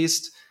detail, at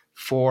least.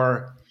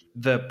 For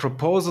the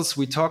proposals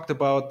we talked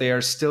about, they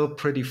are still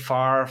pretty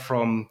far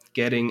from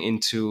getting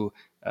into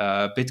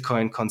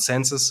Bitcoin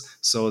consensus.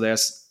 So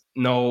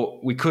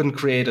we couldn't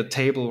create a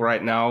table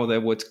right now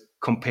that would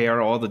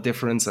compare all the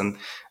difference and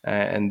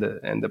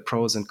the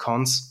pros and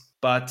cons.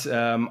 But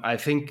I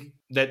think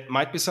that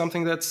might be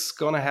something that's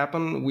going to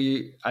happen.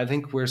 I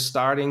think we're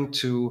starting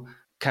to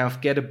kind of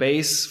get a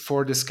base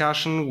for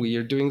discussion. We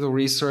are doing the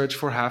research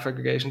for half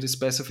aggregation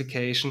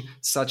despecification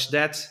such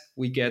that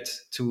we get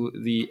to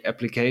the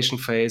application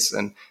phase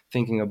and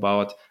thinking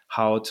about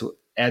how to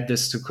add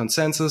this to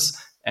consensus.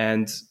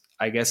 And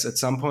I guess at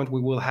some point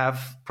we will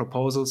have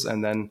proposals,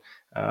 and then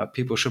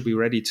people should be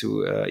ready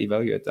to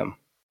evaluate them.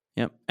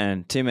 Yep.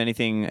 And Tim,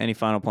 any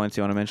final points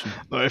you want to mention?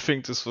 No, I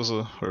think this was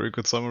a very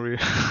good summary.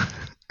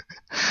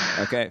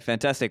 Okay,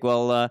 fantastic.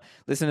 Well,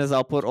 listeners,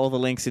 I'll put all the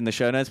links in the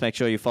show notes. Make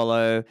sure you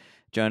follow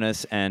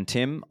Jonas and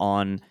Tim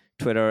on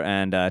Twitter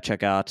and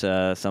check out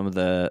some of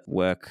the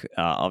work.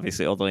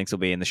 Obviously, all the links will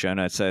be in the show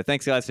notes. So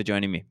thanks, guys, for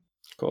joining me.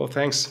 Cool.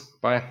 Thanks.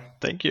 Bye.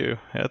 Thank you.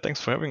 Yeah,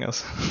 thanks for having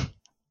us.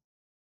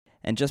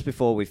 And just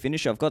before we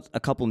finish, I've got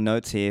a couple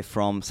notes here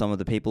from some of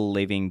the people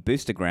leaving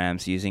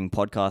boostergrams using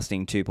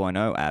Podcasting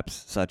 2.0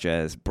 apps such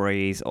as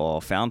Breeze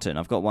or Fountain.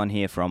 I've got one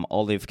here from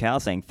Olive Cow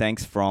saying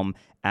thanks from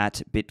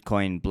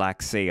 @Bitcoin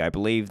Black Sea. I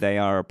believe they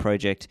are a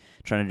project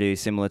trying to do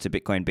similar to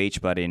Bitcoin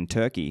Beach but in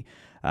Turkey.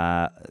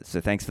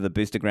 So thanks for the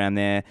boostergram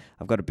there.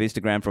 I've got a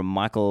boostergram from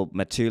Michael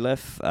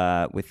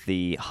Matulev with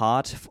the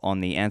heart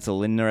on the Ansel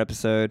Lindner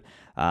episode.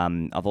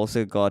 I've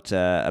also got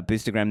a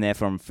boostergram there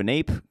from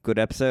Philippe, good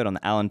episode on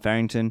the Alan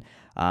Farrington.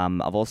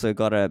 I've also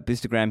got a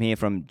boostergram here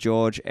from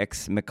George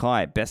X.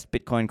 Mackay, best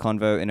Bitcoin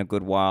convo in a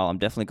good while. I'm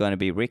definitely going to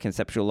be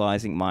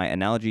reconceptualizing my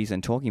analogies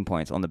and talking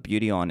points on the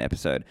Beauty On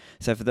episode.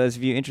 So for those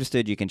of you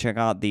interested, you can check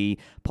out the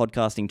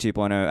Podcasting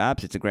 2.0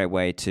 apps. It's a great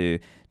way to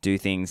do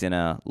things in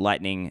a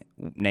lightning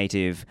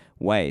native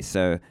way.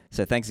 So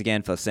thanks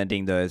again for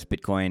sending those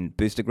Bitcoin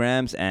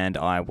boostergrams, and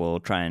I will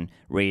try and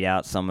read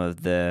out some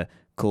of the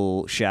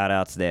cool shout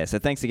outs there. So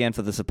thanks again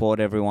for the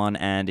support, everyone.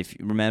 And if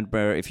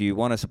you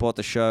want to support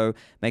the show,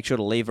 make sure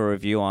to leave a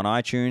review on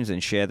iTunes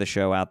and share the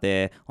show out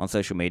there on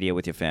social media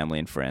with your family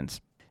and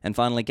friends. And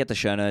finally, get the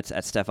show notes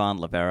at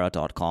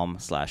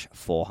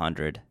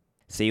stefanlivera.com/400.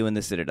 See you in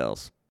the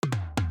Citadels.